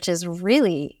research is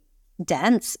really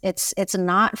dense. It's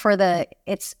not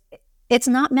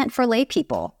meant for lay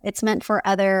people. It's meant for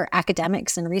other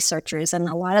academics and researchers. And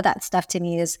a lot of that stuff to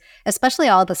me is, especially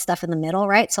all the stuff in the middle,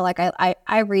 right? So like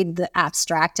I read the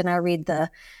abstract and I read the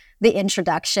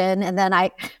introduction, and then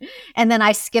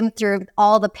I skim through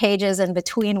all the pages in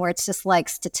between where it's just like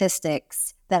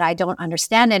statistics that I don't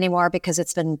understand anymore because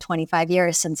it's been 25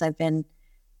 years since I've been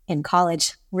in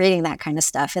college reading that kind of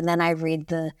stuff. And then I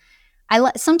read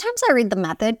sometimes I read the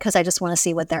method because I just want to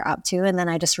see what they're up to, and then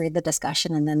I just read the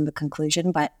discussion and then the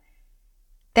conclusion. But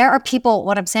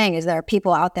what I'm saying is there are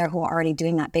people out there who are already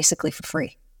doing that basically for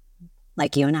free,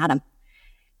 like you and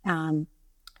Adam.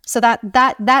 So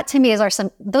that to me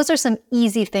those are some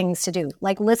easy things to do.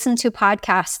 Like listen to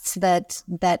podcasts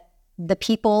that the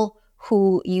people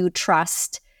who you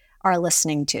trust are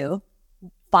listening to.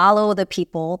 Follow the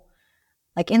people.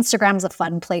 Like Instagram's a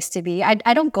fun place to be. I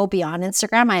don't go beyond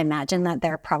Instagram. I imagine that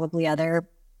there are probably other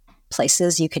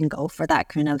places you can go for that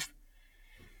kind of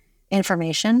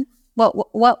information.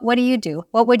 What do you do?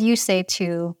 What would you say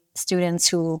to students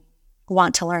who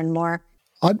want to learn more?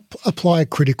 I'd apply a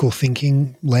critical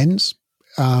thinking lens,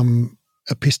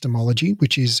 epistemology,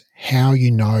 which is how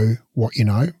you know what you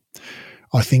know,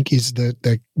 I think is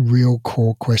the real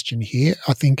core question here.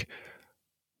 I think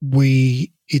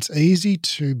it's easy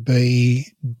to be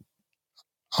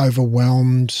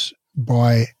overwhelmed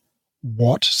by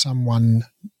what someone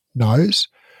knows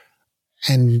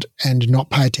and not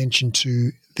pay attention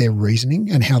to their reasoning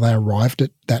and how they arrived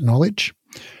at that knowledge.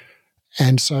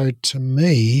 And so to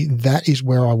me, that is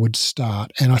where I would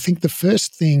start. And I think the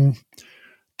first thing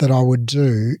that I would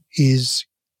do is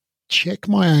check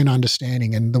my own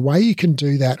understanding. And the way you can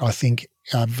do that, I think,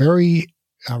 very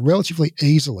relatively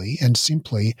easily and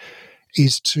simply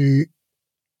is to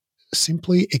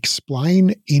simply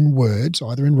explain in words,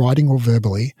 either in writing or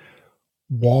verbally,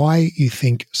 why you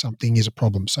think something is a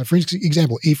problem. So, for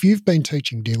example, if you've been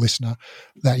teaching, dear listener,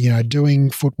 that doing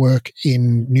footwork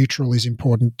in neutral is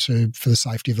important for the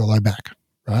safety of the low back,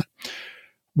 right?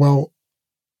 Well,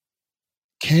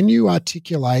 can you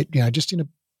articulate, just in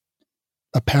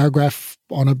a paragraph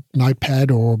on a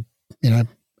notepad or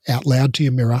out loud to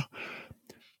your mirror,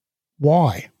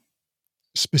 why?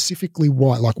 Specifically,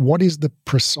 why? Like, what is the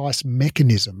precise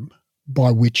mechanism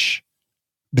by which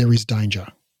there is danger?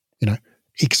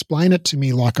 Explain it to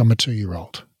me like I'm a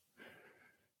 2-year-old.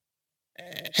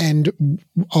 And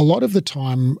a lot of the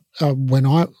time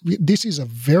this is a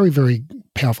very, very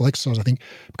powerful exercise, I think,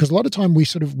 because a lot of time we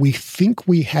think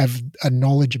we have a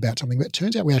knowledge about something, but it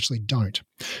turns out we actually don't.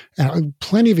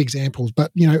 Plenty of examples,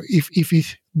 but,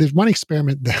 if there's one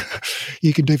experiment that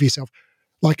you can do for yourself,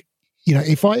 like,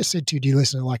 if I said to you, dear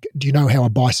listener, like, do you know how a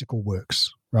bicycle works,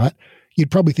 right?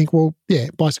 You'd probably think, well, yeah,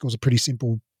 bicycle's a pretty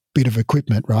simple bit of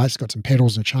equipment, right? It's got some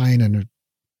pedals and a chain and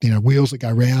wheels that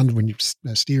go round when you're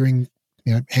steering,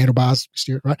 handlebars,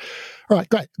 steer it, right? All right,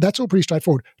 great. That's all pretty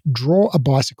straightforward. Draw a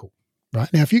bicycle, right?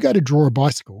 Now, if you go to draw a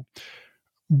bicycle,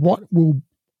 what will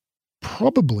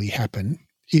probably happen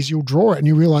is you'll draw it and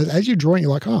you realize as you're drawing,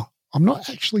 you're like, oh, I'm not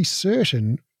actually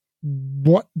certain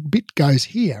what bit goes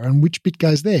here and which bit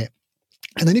goes there.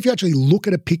 And then if you actually look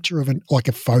at a picture of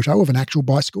a photo of an actual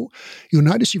bicycle, you'll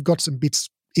notice you've got some bits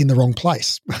in the wrong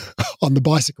place on the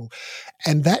bicycle.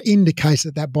 And that indicates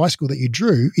that bicycle that you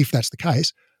drew, if that's the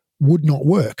case, would not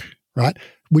work, right?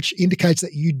 Which indicates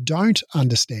that you don't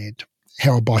understand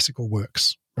how a bicycle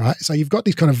works, right? So you've got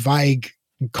this kind of vague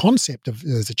concept of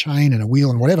there's a chain and a wheel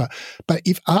and whatever, but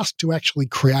if asked to actually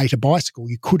create a bicycle,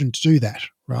 you couldn't do that,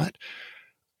 right?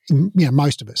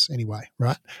 Most of us anyway,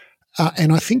 right?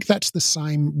 And I think that's the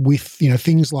same with,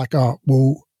 things like,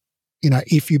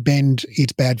 if you bend,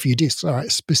 it's bad for your discs. All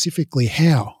right, specifically,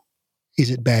 how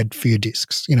is it bad for your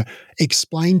discs?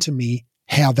 Explain to me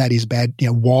how that is bad,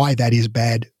 why that is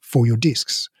bad for your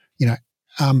discs,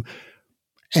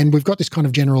 and we've got this kind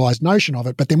of generalized notion of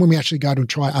it, but then when we actually go to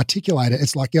try articulate it,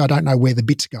 it's like, I don't know where the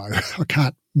bits go. I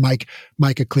can't make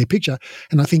a clear picture.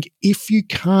 And I think if you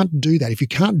can't do that, if you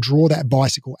can't draw that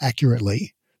bicycle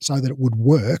accurately so that it would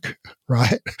work,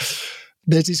 right,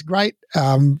 there's this great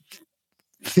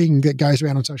thing that goes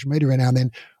around on social media now and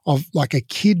then of like a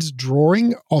kid's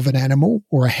drawing of an animal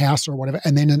or a house or whatever,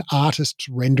 and then an artist's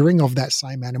rendering of that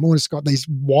same animal. And it's got these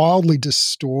wildly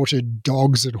distorted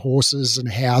dogs and horses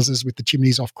and houses with the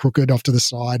chimneys off crooked off to the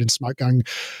side and smoke going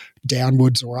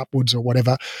downwards or upwards or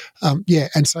whatever.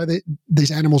 And so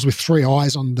these animals with 3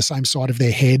 eyes on the same side of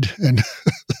their head and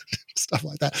stuff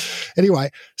like that. Anyway,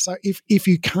 so if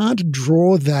you can't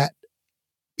draw that,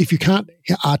 if you can't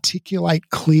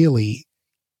articulate clearly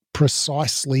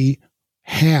precisely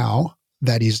how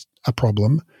that is a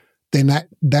problem, then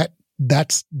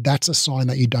that's a sign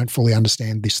that you don't fully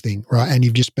understand this thing, right? And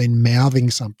you've just been mouthing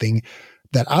something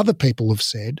that other people have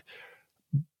said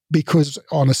because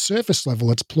on a surface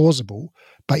level it's plausible,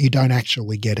 but you don't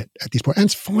actually get it at this point. And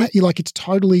it's fine. It's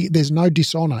totally, there's no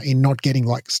dishonor in not getting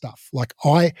like stuff. Like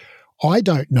I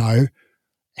don't know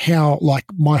how like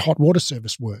my hot water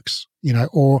service works,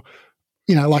 or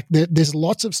like there's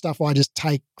lots of stuff I just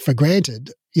take for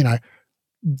granted,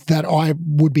 that I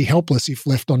would be helpless if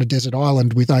left on a desert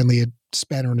island with only a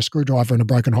spanner and a screwdriver and a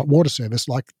broken hot water service.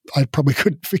 Like I probably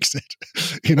couldn't fix it,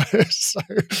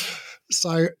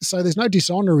 So there's no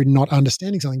dishonor in not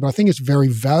understanding something, but I think it's very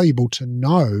valuable to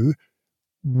know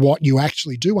what you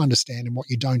actually do understand and what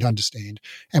you don't understand.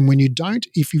 And when you don't,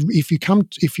 if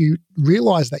you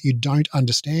realize that you don't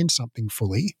understand something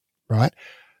fully, right?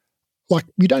 Like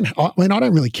I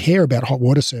don't really care about hot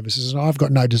water services, and I've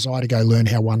got no desire to go learn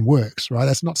how one works, right?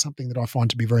 That's not something that I find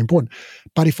to be very important.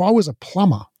 But if I was a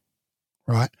plumber,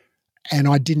 right, and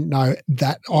I didn't know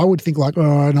that, I would think like,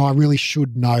 oh no, I really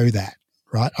should know that,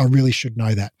 right? I really should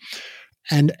know that.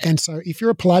 And so if you're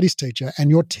a Pilates teacher and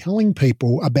you're telling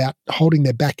people about holding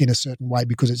their back in a certain way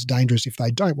because it's dangerous if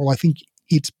they don't, well, I think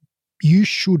you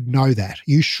should know that.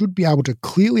 You should be able to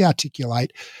clearly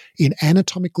articulate in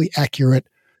anatomically accurate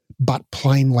but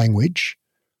plain language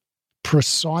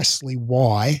precisely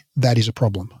why that is a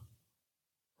problem,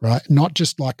 right? Not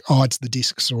just like, oh, it's the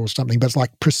discs or something, but it's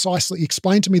like precisely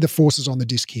explain to me the forces on the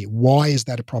disc here. Why is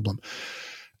that a problem?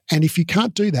 And if you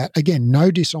can't do that, again, no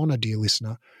dishonor, dear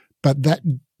listener, but that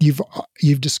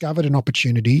you've discovered an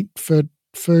opportunity for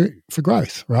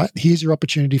growth, right? Here's your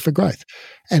opportunity for growth.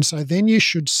 And so then you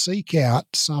should seek out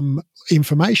some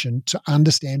information to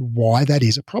understand why that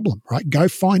is a problem, right? Go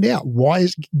find out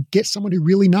get someone who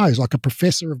really knows, like a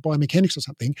professor of biomechanics or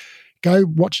something. Go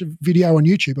watch a video on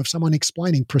YouTube of someone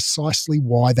explaining precisely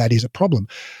why that is a problem.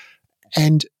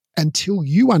 And until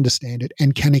you understand it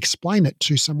and can explain it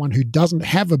to someone who doesn't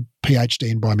have a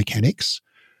PhD in biomechanics,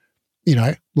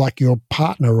 like your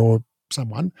partner or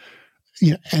someone,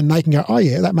 and they can go, oh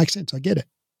yeah, that makes sense. I get it.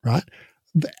 Right.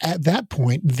 At that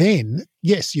point, then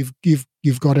yes, you've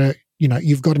got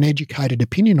you've got an educated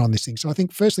opinion on this thing. So I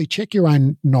think firstly, check your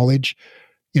own knowledge.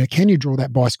 Can you draw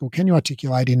that bicycle? Can you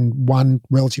articulate in one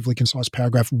relatively concise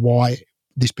paragraph why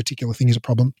this particular thing is a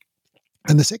problem?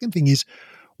 And the second thing is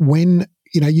when,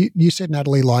 you said,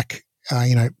 Natalie, like,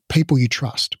 people you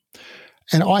trust.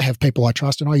 And I have people I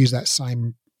trust, and I use that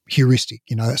same heuristic,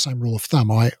 that same rule of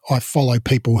thumb. I follow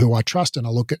people who I trust, and I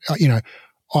look at,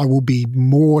 I will be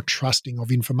more trusting of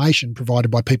information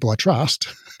provided by people I trust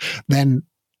than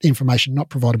information not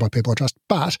provided by people I trust.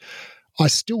 But I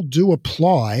still do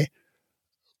apply,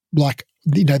 like,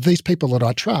 these people that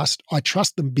I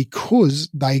trust them because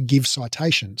they give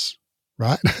citations,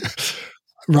 right?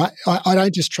 Right. I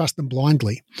don't just trust them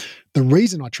blindly. The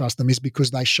reason I trust them is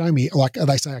because they show me, like,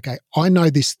 they say, okay, I know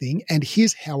this thing and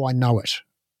here's how I know it.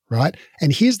 Right.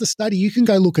 And here's the study. You can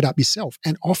go look it up yourself.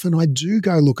 And often I do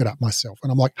go look it up myself. And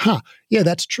I'm like, yeah,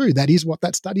 that's true. That is what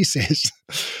that study says.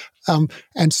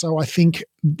 And so I think,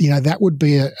 that would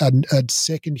be a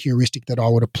second heuristic that I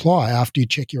would apply after you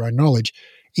check your own knowledge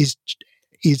is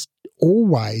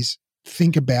always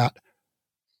think about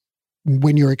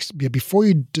when before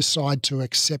you decide to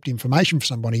accept information from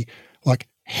somebody, like,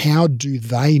 how do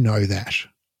they know that?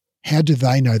 How do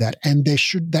they know that? And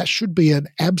that should be an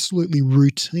absolutely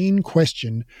routine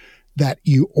question that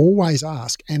you always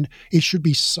ask. And it should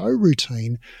be so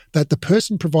routine that the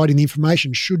person providing the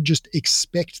information should just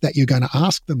expect that you're going to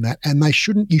ask them that. And you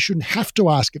shouldn't have to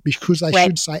ask it because they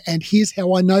should say, and here's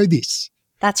how I know this.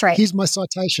 That's right. Here's my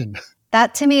citation.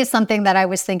 That to me is something that I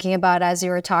was thinking about as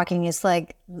you were talking. Is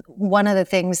like one of the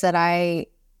things that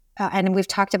and we've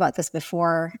talked about this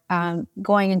before,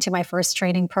 going into my first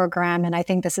training program, and I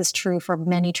think this is true for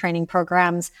many training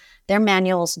programs, their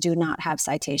manuals do not have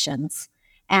citations.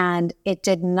 And it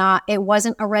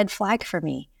wasn't a red flag for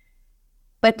me.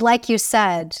 But like you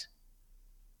said,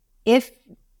 if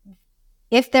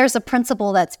there's a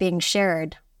principle that's being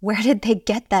shared, where did they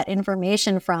get that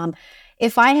information from?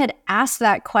 If I had asked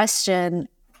that question,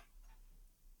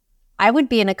 I would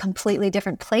be in a completely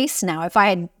different place now. If I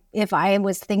had if I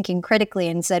was thinking critically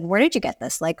and said, where did you get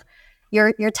this? Like,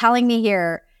 you're telling me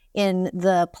here in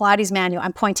the Pilates manual,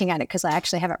 I'm pointing at it because I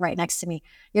actually have it right next to me.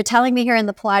 You're telling me here in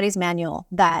the Pilates manual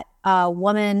that a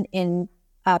woman in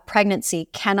pregnancy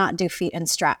cannot do feet in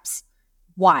straps.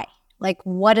 Why? Like,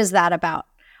 what is that about?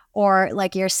 Or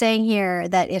like you're saying here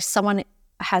that if someone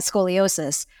has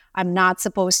scoliosis, I'm not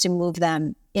supposed to move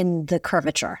them in the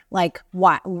curvature. Like,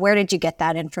 why? Where did you get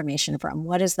that information from?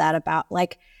 What is that about?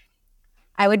 Like,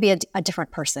 I would be a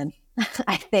different person.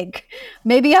 I think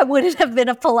maybe I wouldn't have been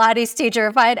a Pilates teacher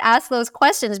if I had asked those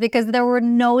questions, because there were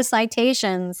no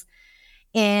citations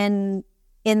in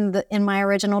my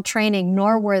original training,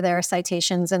 nor were there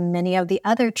citations in many of the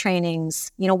other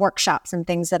trainings, workshops and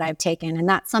things that I've taken. And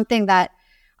that's something that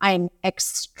I'm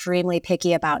extremely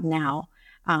picky about now.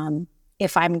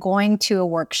 If I'm going to a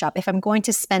workshop, if I'm going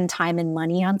to spend time and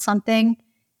money on something,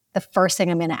 the first thing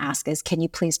I'm going to ask is, can you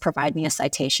please provide me a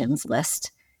citations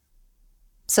list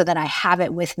so that I have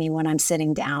it with me when I'm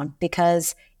sitting down?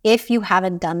 Because if you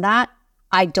haven't done that,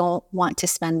 I don't want to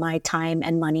spend my time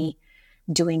and money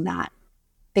doing that,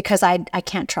 because I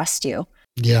can't trust you.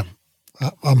 Yeah,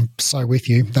 I'm so with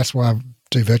you. That's why I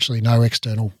do virtually no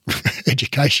external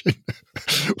education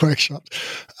workshops.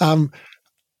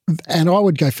 And I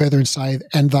would go further and say,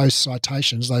 and those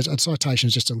citations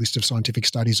just a list of scientific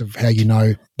studies of how you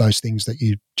know those things that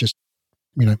you just,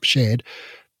 shared.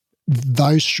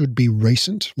 Those should be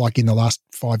recent, like in the last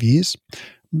 5 years,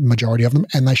 majority of them,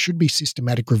 and they should be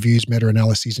systematic reviews,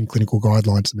 meta-analyses, and clinical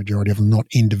guidelines, the majority of them, not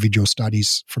individual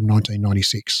studies from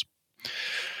 1996.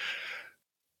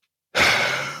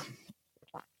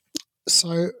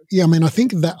 So, yeah, I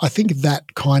think that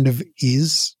kind of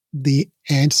is the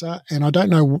answer, and I don't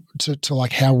know to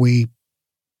like how we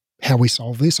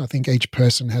solve this. I think each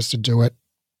person has to do it,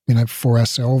 for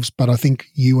ourselves. But I think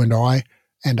you and I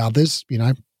and others,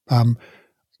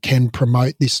 can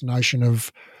promote this notion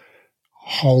of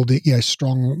holding,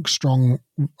 strong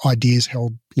ideas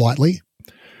held lightly,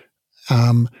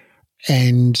 and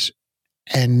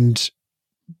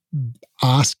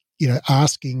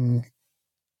asking,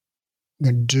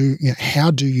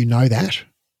 how do you know that?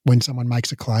 When someone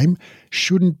makes a claim,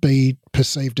 shouldn't be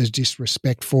perceived as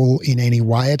disrespectful in any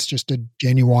way. It's just a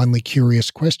genuinely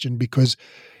curious question, because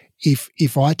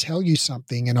if I tell you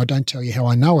something and I don't tell you how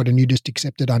I know it and you just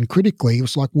accept it uncritically,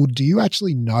 it's like, well, do you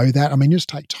actually know that? I mean, you're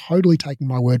just totally taking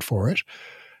my word for it.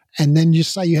 And then you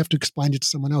say you have to explain it to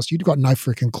someone else. You've got no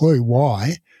freaking clue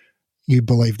why you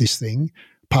believe this thing,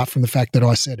 apart from the fact that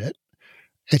I said it.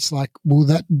 It's like, well,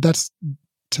 that's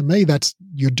to me, that's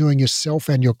you're doing yourself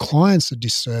and your clients a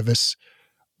disservice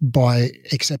by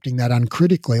accepting that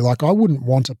uncritically. Like, I wouldn't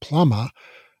want a plumber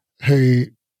who,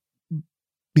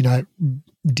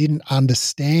 didn't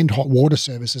understand hot water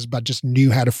services but just knew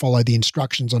how to follow the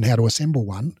instructions on how to assemble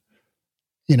one.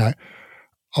 I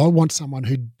want someone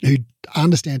who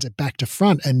understands it back to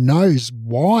front and knows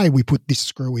why we put this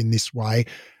screw in this way.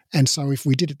 And so if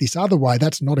we did it this other way,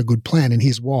 that's not a good plan, and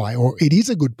here's why. Or it is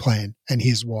a good plan, and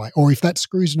here's why. Or if that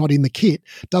screw's not in the kit,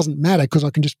 doesn't matter, because I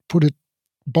can just put a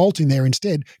bolt in there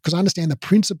instead, because I understand the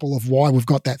principle of why we've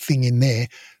got that thing in there.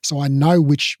 So I know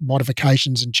which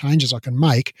modifications and changes I can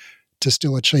make to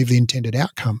still achieve the intended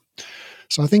outcome.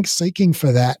 So I think seeking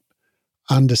for that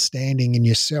understanding in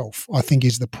yourself, I think,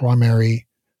 is the primary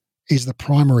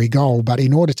goal. But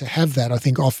in order to have that, I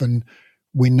think often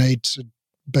we need to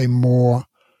be more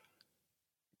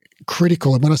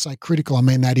critical. And when I say critical, I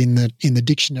mean that in the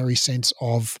dictionary sense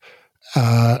of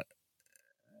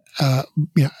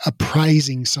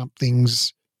appraising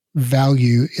something's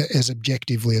value as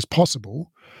objectively as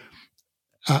possible.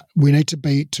 We need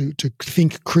to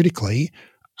think critically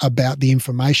about the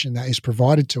information that is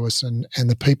provided to us and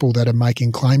the people that are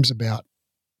making claims about,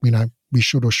 we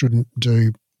should or shouldn't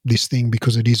do this thing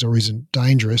because it is or isn't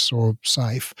dangerous or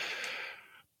safe.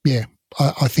 Yeah,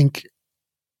 I think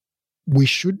we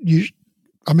should.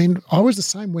 I was the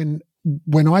same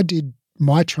when I did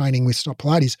my training with Stop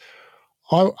Pilates.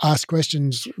 I asked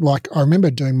questions like, I remember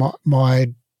doing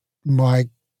my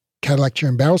Cadillac Chair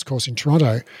and Barrels course in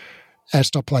Toronto at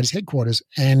Stop Pilates headquarters,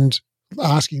 and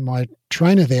asking my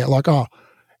trainer there, like, how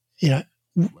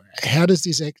does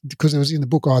this, because it was in the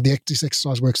book, this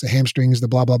exercise works the hamstrings, the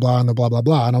blah, blah, blah, and the blah, blah,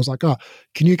 blah. And I was like,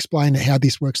 can you explain how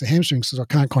this works the hamstrings? Because I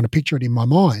can't kind of picture it in my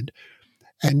mind.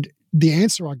 And the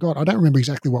answer I got, I don't remember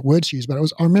exactly what words to use, but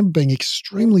I remember being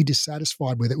extremely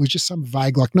dissatisfied with it. It was just some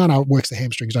vague, like, no, it works the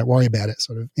hamstrings, don't worry about it,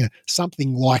 sort of,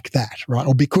 something like that, right?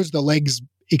 Or because the leg's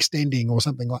extending or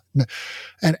something like that.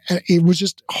 And it was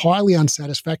just highly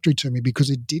unsatisfactory to me, because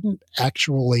it didn't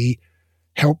actually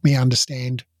help me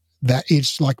understand that.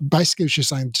 It's like, basically it's just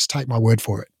saying, just take my word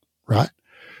for it, right?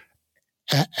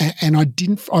 And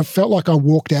I felt like I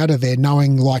walked out of there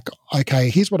knowing like, okay,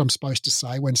 here's what I'm supposed to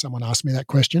say when someone asks me that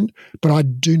question, but I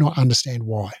do not understand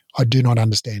why. I do not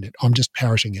understand it. I'm just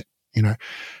parroting it, you know?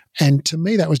 And to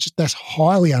me, that's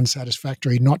highly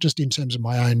unsatisfactory, not just in terms of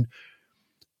my own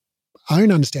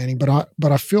understanding, but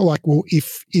I feel like, well,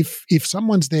 if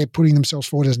someone's there putting themselves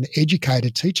forward as an educator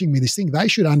teaching me this thing, they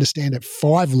should understand it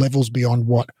 5 levels beyond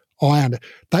what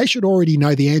they should already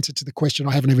know the answer to the question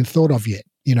I haven't even thought of yet,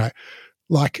 you know?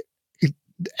 Like,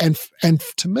 and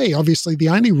to me, obviously, the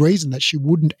only reason that she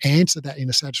wouldn't answer that in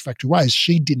a satisfactory way is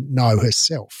she didn't know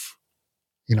herself,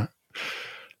 you know.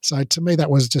 So to me, that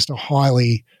was just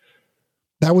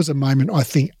that was a moment, I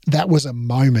think that was a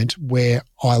moment where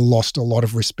I lost a lot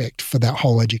of respect for that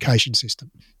whole education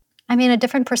system. I mean, a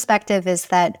different perspective is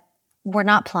that we're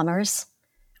not plumbers,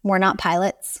 we're not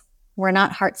pilots, we're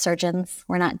not heart surgeons,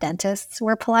 we're not dentists,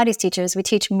 we're Pilates teachers. We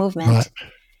teach movement. Right.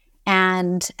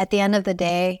 And at the end of the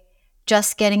day,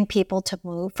 just getting people to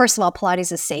move. First of all,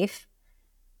 Pilates is safe.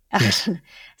 Yes.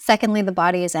 Secondly, the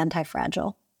body is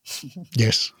anti-fragile.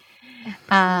 Yes.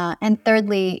 And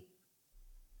thirdly,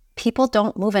 people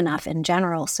don't move enough in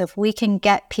general. So if we can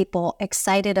get people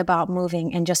excited about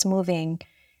moving and just moving,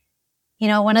 you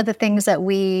know, one of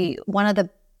the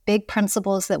big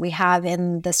principles that we have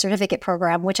in the certificate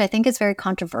program, which I think is very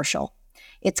controversial.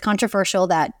 It's controversial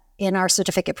that in our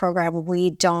certificate program,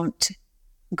 we don't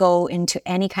go into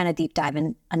any kind of deep dive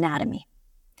in anatomy.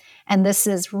 And this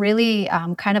is really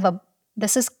kind of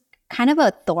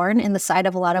a thorn in the side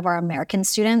of a lot of our American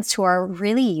students who are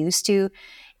really used to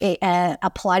a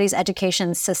Pilates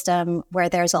education system where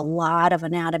there's a lot of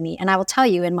anatomy. And I will tell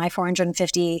you, in my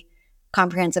 450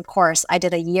 comprehensive course, I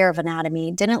did a year of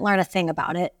anatomy, didn't learn a thing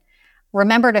about it,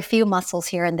 remembered a few muscles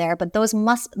here and there, but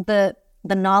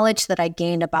the knowledge that I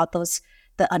gained about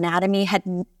the anatomy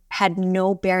had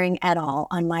no bearing at all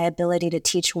on my ability to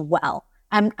teach well.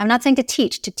 I'm not saying to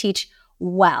teach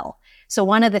well. So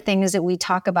one of the things that we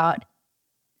talk about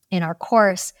in our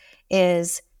course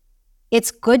is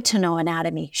it's good to know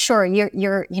anatomy. Sure,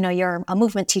 you're a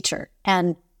movement teacher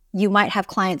and you might have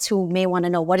clients who may want to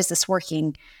know, what is this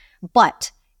working?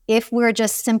 But if we're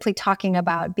just simply talking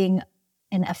about being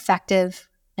an effective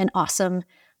and awesome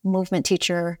movement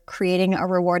teacher, creating a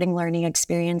rewarding learning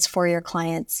experience for your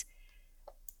clients,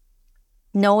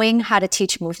 knowing how to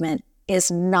teach movement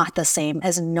is not the same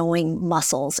as knowing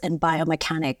muscles and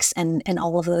biomechanics and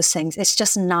all of those things. It's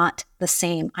just not the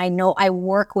same. I know I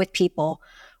work with people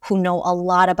who know a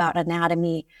lot about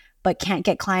anatomy, but can't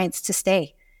get clients to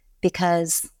stay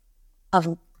because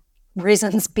of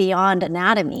reasons beyond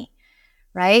anatomy,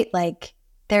 right? Like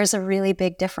there's a really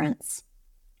big difference.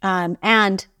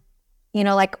 And, you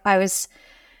know, like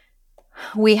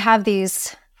we have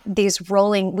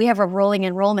we have a rolling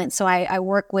enrollment. So I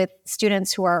work with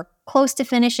students who are close to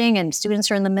finishing and students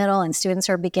who are in the middle and students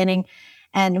who are beginning.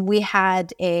 And we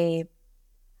had a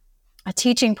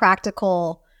teaching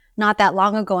practical not that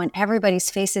long ago, and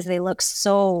everybody's faces, they look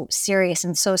so serious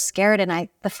and so scared. And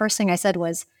the first thing I said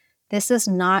was, this is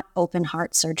not open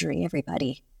heart surgery,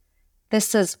 everybody.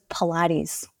 This is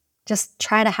Pilates. Just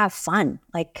try to have fun.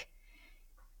 Like,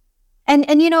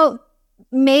 and you know,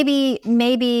 maybe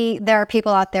there are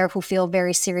people out there who feel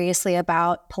very seriously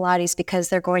about Pilates because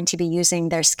they're going to be using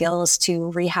their skills to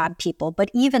rehab people.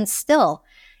 But even still,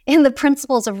 in the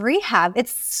principles of rehab,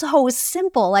 it's so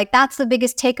simple. Like that's the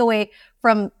biggest takeaway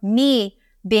from me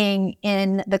being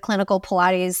in the clinical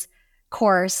Pilates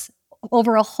course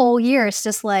over a whole year. It's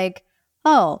just like,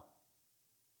 oh,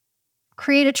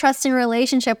 create a trusting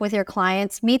relationship with your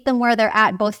clients, meet them where they're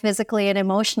at, both physically and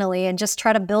emotionally, and just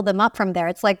try to build them up from there.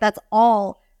 It's like, that's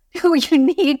all who you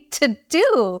need to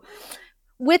do,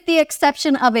 with the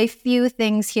exception of a few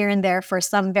things here and there for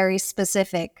some very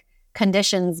specific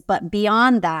conditions. But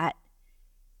beyond that,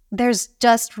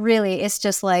 it's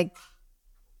just like,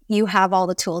 you have all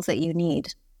the tools that you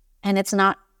need. And it's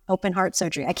not open heart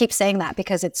surgery. I keep saying that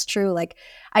because it's true. Like,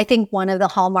 I think one of the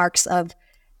hallmarks of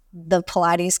the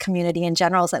Pilates community in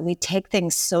general is that we take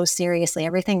things so seriously.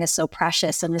 Everything is so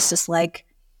precious. And it's just like,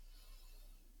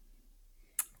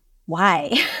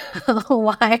 why?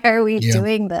 Why are we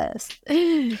doing this?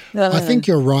 I think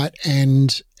you're right.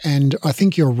 And I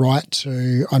think you're right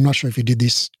to, I'm not sure if you did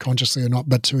this consciously or not,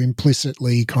 but to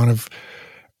implicitly kind of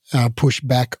push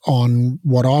back on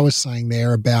what I was saying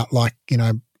there about, like, you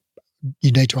know,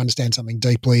 you need to understand something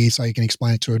deeply so you can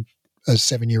explain it to a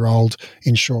 7-year-old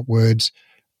in short words.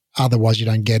 Otherwise you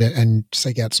don't get it, and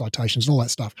seek out citations and all that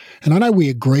stuff. And I know we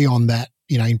agree on that,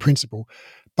 you know, in principle,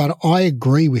 but I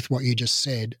agree with what you just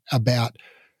said about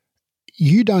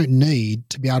you don't need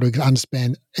to be able to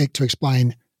understand, to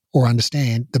explain or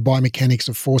understand the biomechanics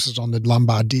of forces on the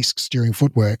lumbar discs during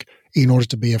footwork in order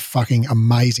to be a fucking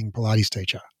amazing Pilates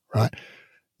teacher, right?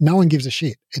 No one gives a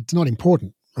shit. It's not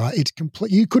important, right? It's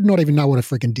complete. You could not even know what a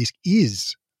freaking disc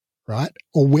is, right?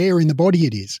 Or where in the body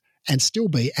it is, and still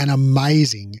be an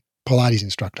amazing Pilates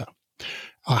instructor.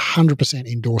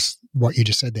 100% endorse what you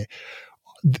just said there.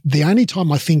 The only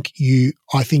time I think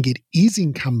it is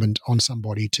incumbent on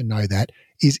somebody to know that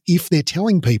is if they're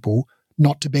telling people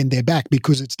not to bend their back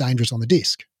because it's dangerous on the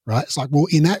disc, right? It's like, well,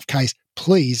 in that case,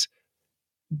 please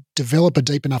develop a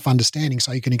deep enough understanding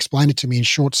so you can explain it to me in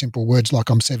short, simple words like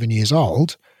I'm 7 years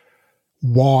old,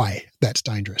 why that's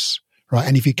dangerous, right?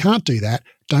 And if you can't do that,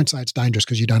 don't say it's dangerous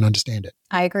because you don't understand it.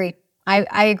 I agree.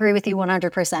 I agree with you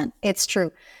 100%. It's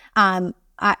true. And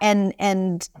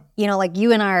you know, like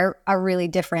you and I are really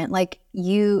different. Like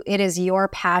it is your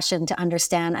passion to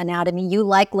understand anatomy. You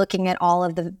like looking at all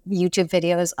of the YouTube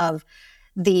videos of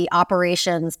the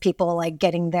operations, people like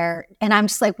getting there. And I'm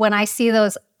just like, when I see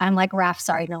those, I'm like, Raph,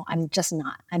 sorry, no, I'm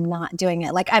not doing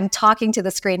it. Like I'm talking to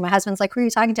the screen. My husband's like, who are you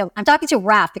talking to? I'm talking to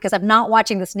Raph because I'm not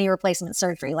watching this knee replacement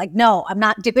surgery. Like, no, I'm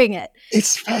not doing it.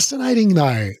 It's fascinating though.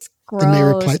 It's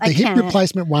gross. The hip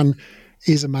replacement one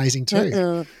is amazing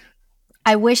too.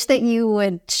 I wish that you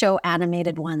would show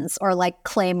animated ones or like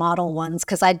clay model ones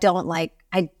because I do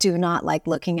not like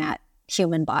looking at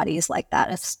human bodies like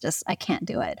that. It's just, I can't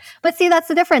do it. But see, that's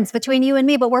the difference between you and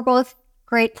me, but we're both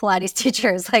great Pilates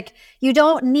teachers. Like you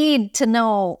don't need to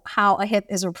know how a hip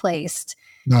is replaced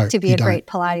to be a great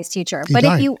Pilates teacher. But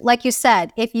if you, like you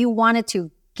said, if you wanted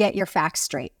to get your facts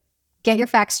straight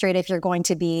if you're going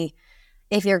to be,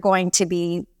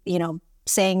 you know,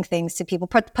 saying things to people,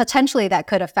 potentially that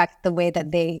could affect the way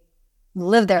that they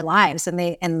live their lives and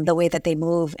the way that they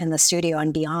move in the studio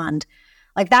and beyond.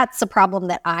 Like that's a problem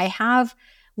that I have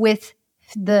with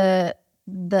the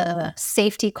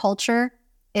safety culture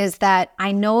is that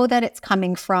I know that it's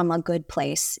coming from a good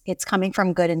place. It's coming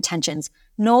from good intentions.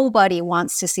 Nobody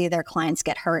wants to see their clients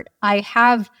get hurt. I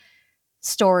have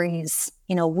stories,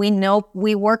 you know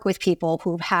we work with people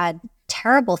who've had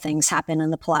terrible things happen in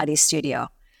the Pilates studio.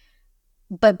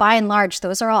 But by and large,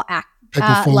 those are all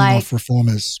people falling off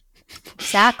reformers.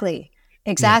 Exactly.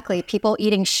 Yeah. People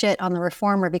eating shit on the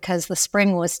reformer because the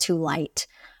spring was too light,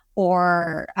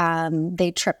 or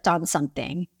they tripped on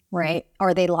something, right?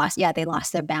 Or they lost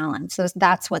their balance. So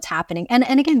that's what's happening.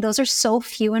 And again, those are so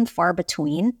few and far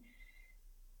between.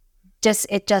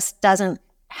 It just doesn't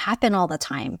happen all the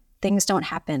time. Things don't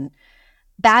happen.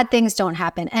 Bad things don't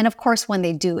happen. And of course, when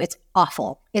they do, it's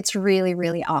awful. It's really,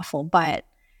 really awful. But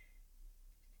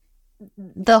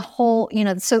the whole,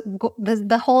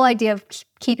 the whole idea of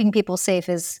keeping people safe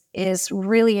is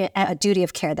really a duty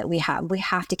of care that we have. We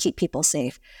have to keep people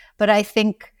safe. But I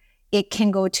think it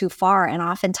can go too far, and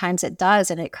oftentimes it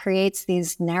does, and it creates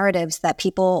these narratives that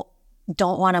people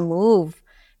don't want to move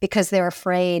because they're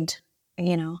afraid,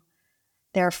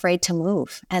 they're afraid to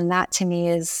move. And that to me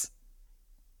is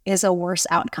a worse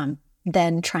outcome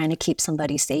than trying to keep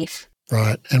somebody safe.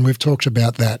 Right. And we've talked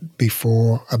about that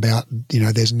before about,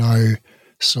 there's no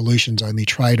solutions, only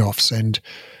trade-offs. And,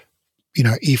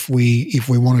 if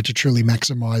we wanted to truly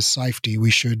maximize safety, we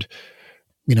should,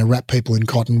 wrap people in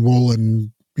cotton wool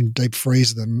and deep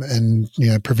freeze them and,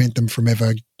 prevent them from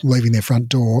ever leaving their front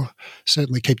door.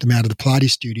 Certainly keep them out of the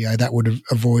Pilates studio. That would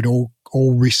avoid all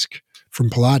risk from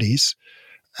Pilates.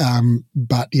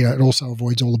 But, it also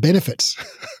avoids all the benefits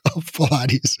of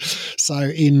Pilates. So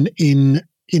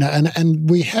and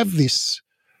we have this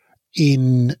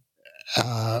in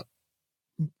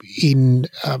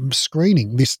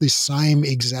screening, this same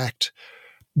exact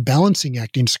balancing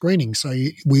act in screening. So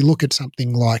we look at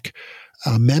something like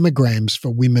mammograms for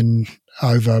women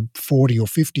over 40 or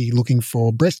 50 looking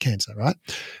for breast cancer, right?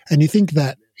 And you think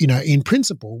that, in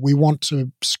principle, we want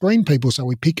to screen people so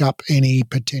we pick up any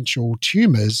potential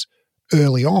tumours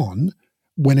early on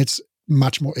when it's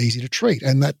much more easy to treat.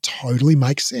 And that totally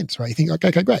makes sense, right? You think,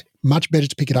 okay, great. Much better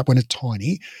to pick it up when it's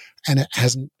tiny and it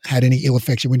hasn't had any ill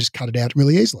effects. We just cut it out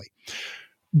really easily.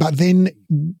 But then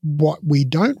what we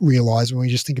don't realise when we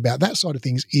just think about that side of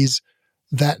things is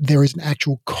that there is an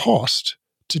actual cost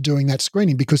to doing that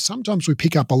screening, because sometimes we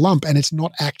pick up a lump and it's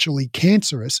not actually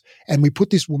cancerous, and we put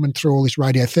this woman through all this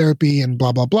radiotherapy and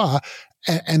blah, blah, blah,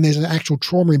 and there's an actual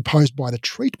trauma imposed by the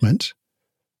treatment,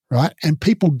 right? And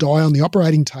people die on the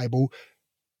operating table,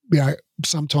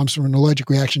 sometimes from an allergic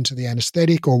reaction to the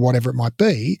anesthetic or whatever it might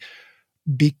be,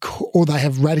 or they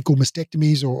have radical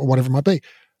mastectomies or whatever it might be,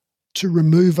 to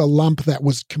remove a lump that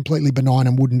was completely benign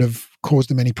and wouldn't have caused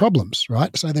them any problems,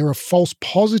 right? So there are false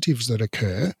positives that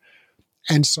occur.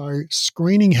 And so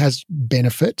screening has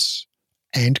benefits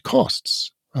and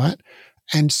costs, right?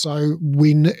 And so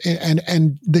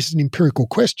and this is an empirical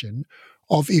question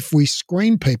of if we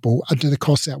screen people, do the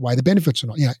costs outweigh the benefits or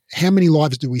not? How many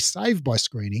lives do we save by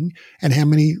screening, and how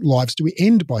many lives do we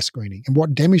end by screening, and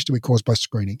what damage do we cause by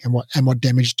screening, and what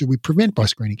damage do we prevent by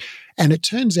screening? And it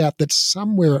turns out that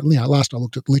somewhere, last I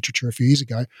looked at literature a few years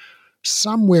ago,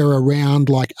 somewhere around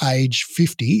like age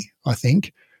 50, I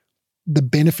think, the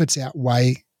benefits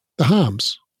outweigh the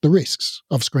harms, the risks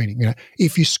of screening.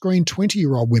 If you screen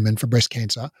 20-year-old women for breast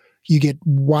cancer, you get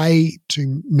way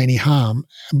too much harm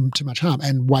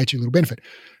and way too little benefit.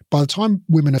 By the time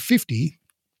women are 50,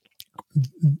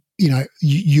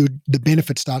 the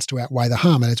benefit starts to outweigh the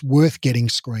harm, and it's worth getting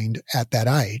screened at that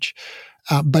age.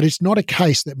 But it's not a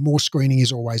case that more screening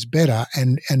is always better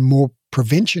and more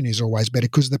prevention is always better,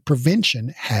 because the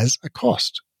prevention has a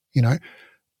cost, and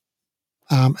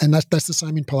that's the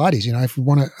same in Pilates. If we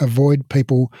want to avoid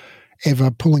people ever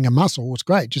pulling a muscle, it's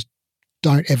great. Just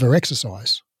don't ever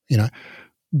exercise,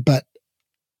 But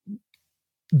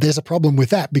there's a problem with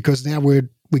that, because now we're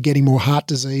getting more heart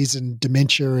disease and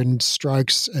dementia and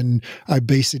strokes and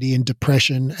obesity and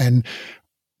depression and,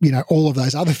 all of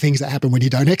those other things that happen when you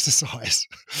don't exercise.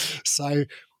 So,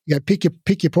 pick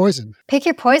your poison. Pick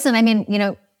your poison. I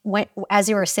mean, as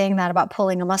you were saying that about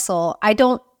pulling a muscle,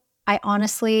 I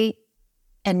honestly,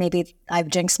 and maybe I've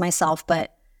jinxed myself,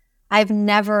 but I've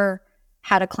never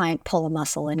had a client pull a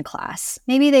muscle in class.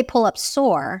 Maybe they pull up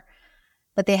sore,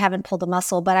 but they haven't pulled a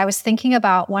muscle. But I was thinking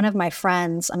about one of my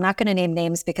friends. I'm not going to name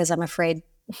names because I'm afraid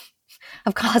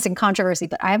of causing controversy,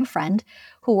 but I have a friend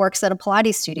who works at a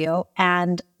Pilates studio,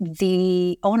 and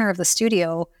the owner of the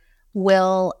studio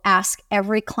will ask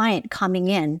every client coming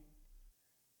in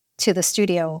to the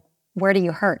studio, where do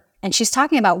you hurt? And she's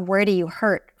talking about where do you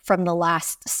hurt from the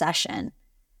last session.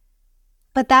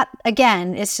 But that,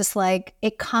 again, it's just like,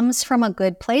 it comes from a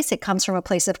good place. It comes from a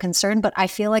place of concern, but I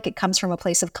feel like it comes from a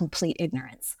place of complete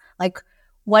ignorance. Like,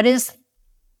 what is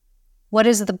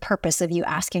the purpose of you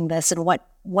asking this, and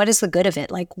what is the good of it?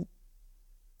 Like,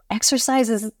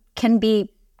 exercises can be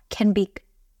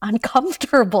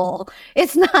uncomfortable.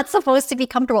 It's not supposed to be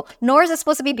comfortable, nor is it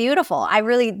supposed to be beautiful. I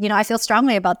really, I feel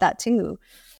strongly about that too.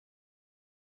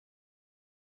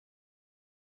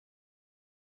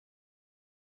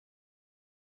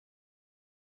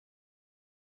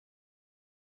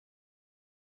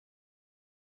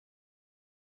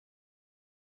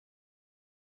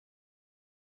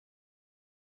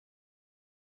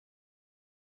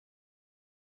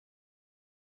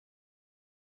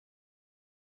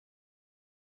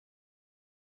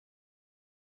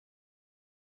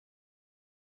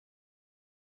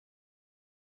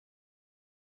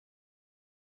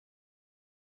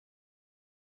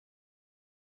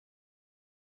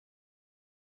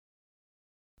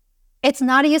 It's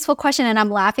not a useful question, and I'm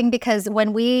laughing because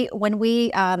when we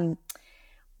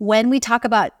talk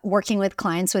about working with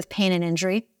clients with pain and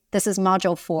injury, this is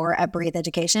module 4 at Breathe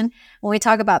Education. When we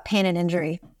talk about pain and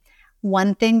injury,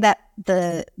 one thing that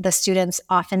the students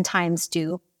oftentimes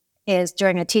do is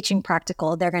during a teaching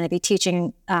practical, they're going to be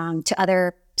teaching to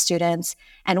other students,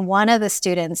 and one of the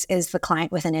students is the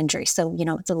client with an injury. So,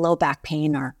 it's a low back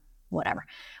pain or whatever.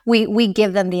 We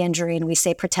give them the injury and we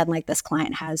say, pretend like this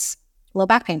client has low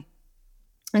back pain.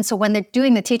 And so when they're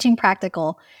doing the teaching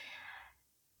practical,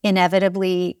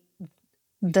 inevitably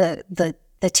the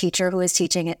teacher who is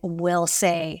teaching it will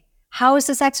say, how is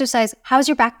this exercise? How's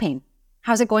your back pain?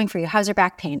 How's it going for you? How's your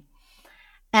back pain?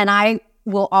 And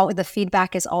the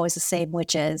feedback is always the same,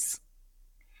 which is,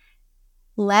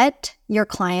 let your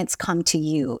clients come to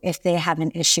you if they have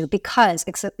an issue, because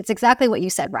it's exactly what you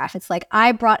said, Raph. It's like,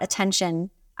 I brought attention.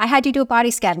 I had you do a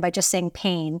body scan by just saying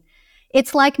pain.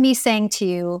 It's like me saying to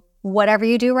you, whatever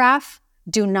you do, Raph,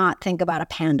 do not think about a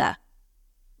panda.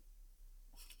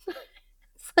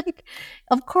 It's like,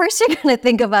 of course you're going to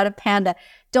think about a panda.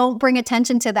 Don't bring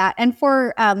attention to that. And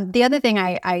for the other thing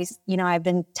I've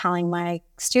been telling my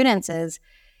students is,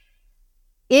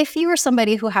 if you are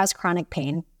somebody who has chronic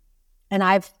pain, and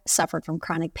I've suffered from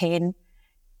chronic pain,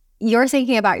 you're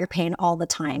thinking about your pain all the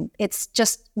time. It's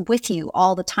just with you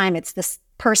all the time. It's this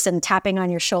person tapping on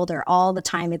your shoulder all the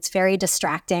time. It's very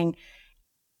distracting.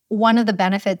 One of the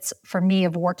benefits for me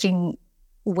of working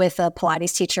with a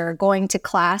Pilates teacher, going to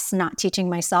class, not teaching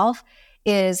myself,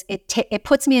 is it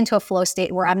puts me into a flow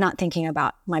state where I'm not thinking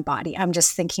about my body. I'm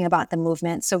just thinking about the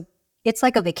movement. So it's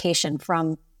like a vacation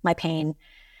from my pain.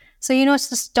 So, it's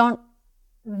just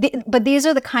but these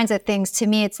are the kinds of things, to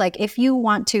me, it's like, if you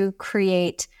want to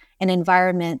create an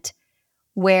environment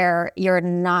where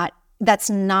that's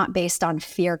not based on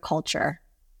fear culture,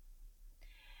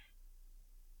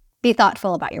 be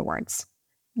thoughtful about your words.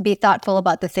 Be thoughtful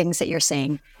about the things that you're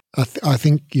saying. I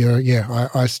think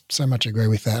I so much agree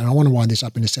with that. And I want to wind this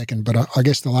up in a second, but I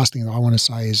guess the last thing that I want to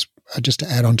say is just to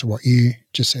add on to what you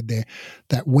just said there,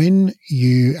 that when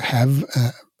you have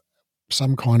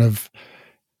some kind of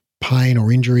pain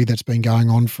or injury that's been going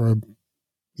on for,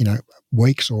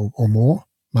 weeks or more,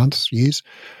 months, years,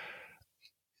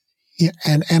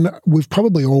 and we've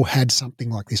probably all had something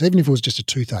like this, even if it was just a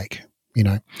toothache,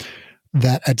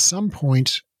 that at some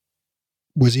point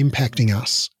was impacting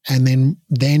us, and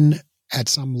then at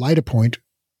some later point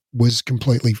was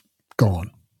completely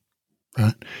gone,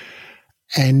 right?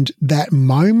 And that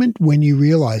moment when you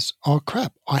realize, oh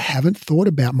crap, I haven't thought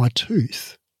about my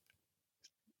tooth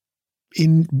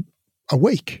in a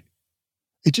week.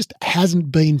 It just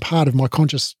hasn't been part of my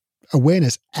conscious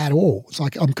awareness at all. It's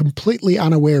like I'm completely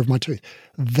unaware of my tooth.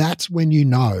 That's when you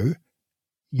know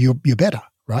you're better,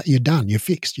 right? You're done. You're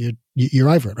fixed. You're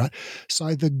over it, right?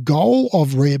 So the goal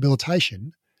of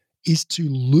rehabilitation is to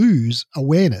lose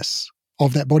awareness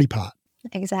of that body part.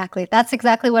 Exactly. That's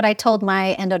exactly what I told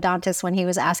my endodontist when he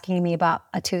was asking me about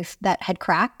a tooth that had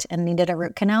cracked and needed a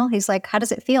root canal. He's like, how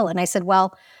does it feel? And I said,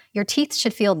 well, your teeth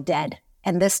should feel dead,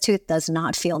 and this tooth does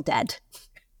not feel dead.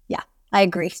 Yeah, I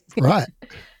agree. Right.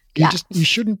 You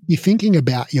shouldn't be thinking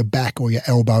about your back or your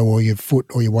elbow or your foot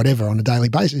or your whatever on a daily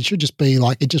basis. It should just be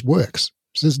like it just works.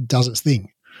 It just does its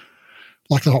thing.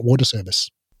 Like the hot water service.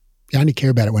 You only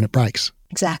care about it when it breaks.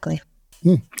 Exactly.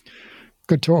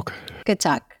 Good talk. Good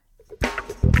talk.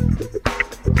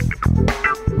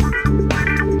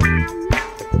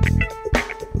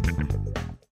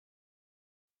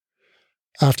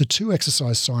 After 2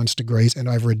 exercise science degrees and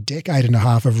over a decade and a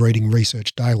half of reading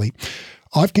research daily,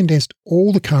 I've condensed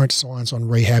all the current science on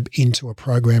rehab into a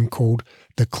program called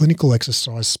the Clinical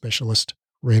Exercise Specialist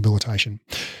Rehabilitation.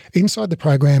 Inside the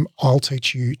program, I'll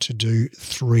teach you to do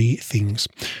 3 things.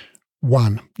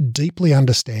 1, deeply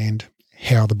understand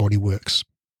how the body works.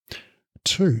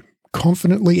 2,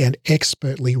 confidently and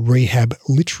expertly rehab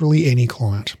literally any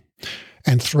client.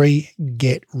 And 3,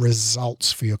 get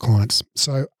results for your clients.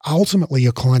 So ultimately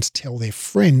your clients tell their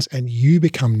friends and you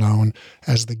become known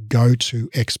as the go-to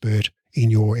expert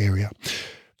in your area.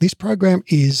 This program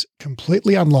is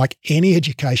completely unlike any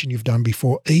education you've done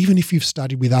before, even if you've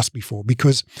studied with us before,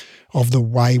 because of the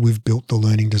way we've built the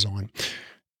learning design.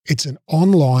 It's an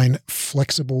online,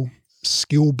 flexible,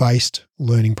 skill-based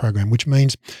learning program, which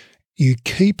means you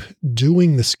keep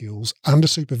doing the skills under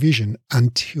supervision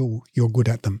until you're good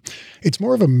at them. It's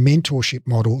more of a mentorship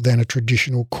model than a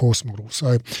traditional course model.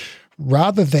 So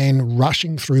rather than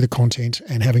rushing through the content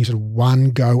and having sort of one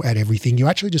go at everything, you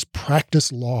actually just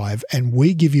practice live and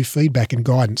we give you feedback and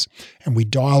guidance and we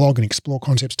dialogue and explore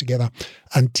concepts together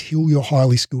until you're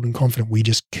highly skilled and confident. We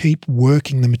just keep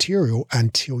working the material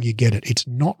until you get it. It's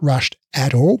not rushed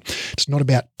at all. It's not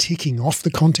about ticking off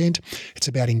the content. It's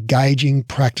about engaging,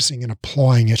 practicing, and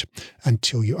applying it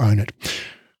until you own it.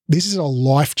 This is a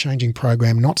life-changing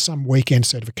program, not some weekend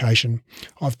certification.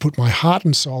 I've put my heart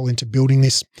and soul into building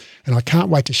this, and I can't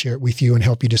wait to share it with you and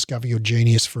help you discover your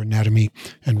genius for anatomy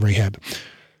and rehab.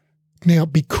 Now,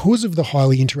 because of the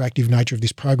highly interactive nature of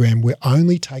this program, we're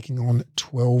only taking on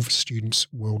 12 students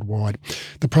worldwide.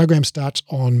 The program starts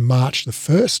on March the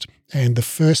 1st, and the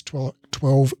first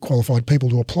 12 qualified people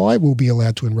to apply will be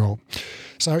allowed to enroll.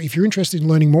 So if you're interested in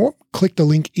learning more, click the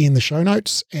link in the show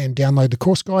notes and download the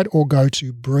course guide, or go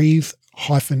to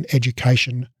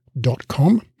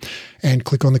breathe-education.com and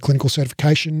click on the clinical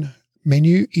certification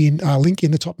menu link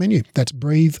in the top menu. That's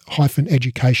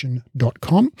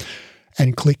breathe-education.com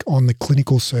and click on the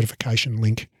clinical certification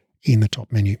link in the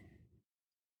top menu.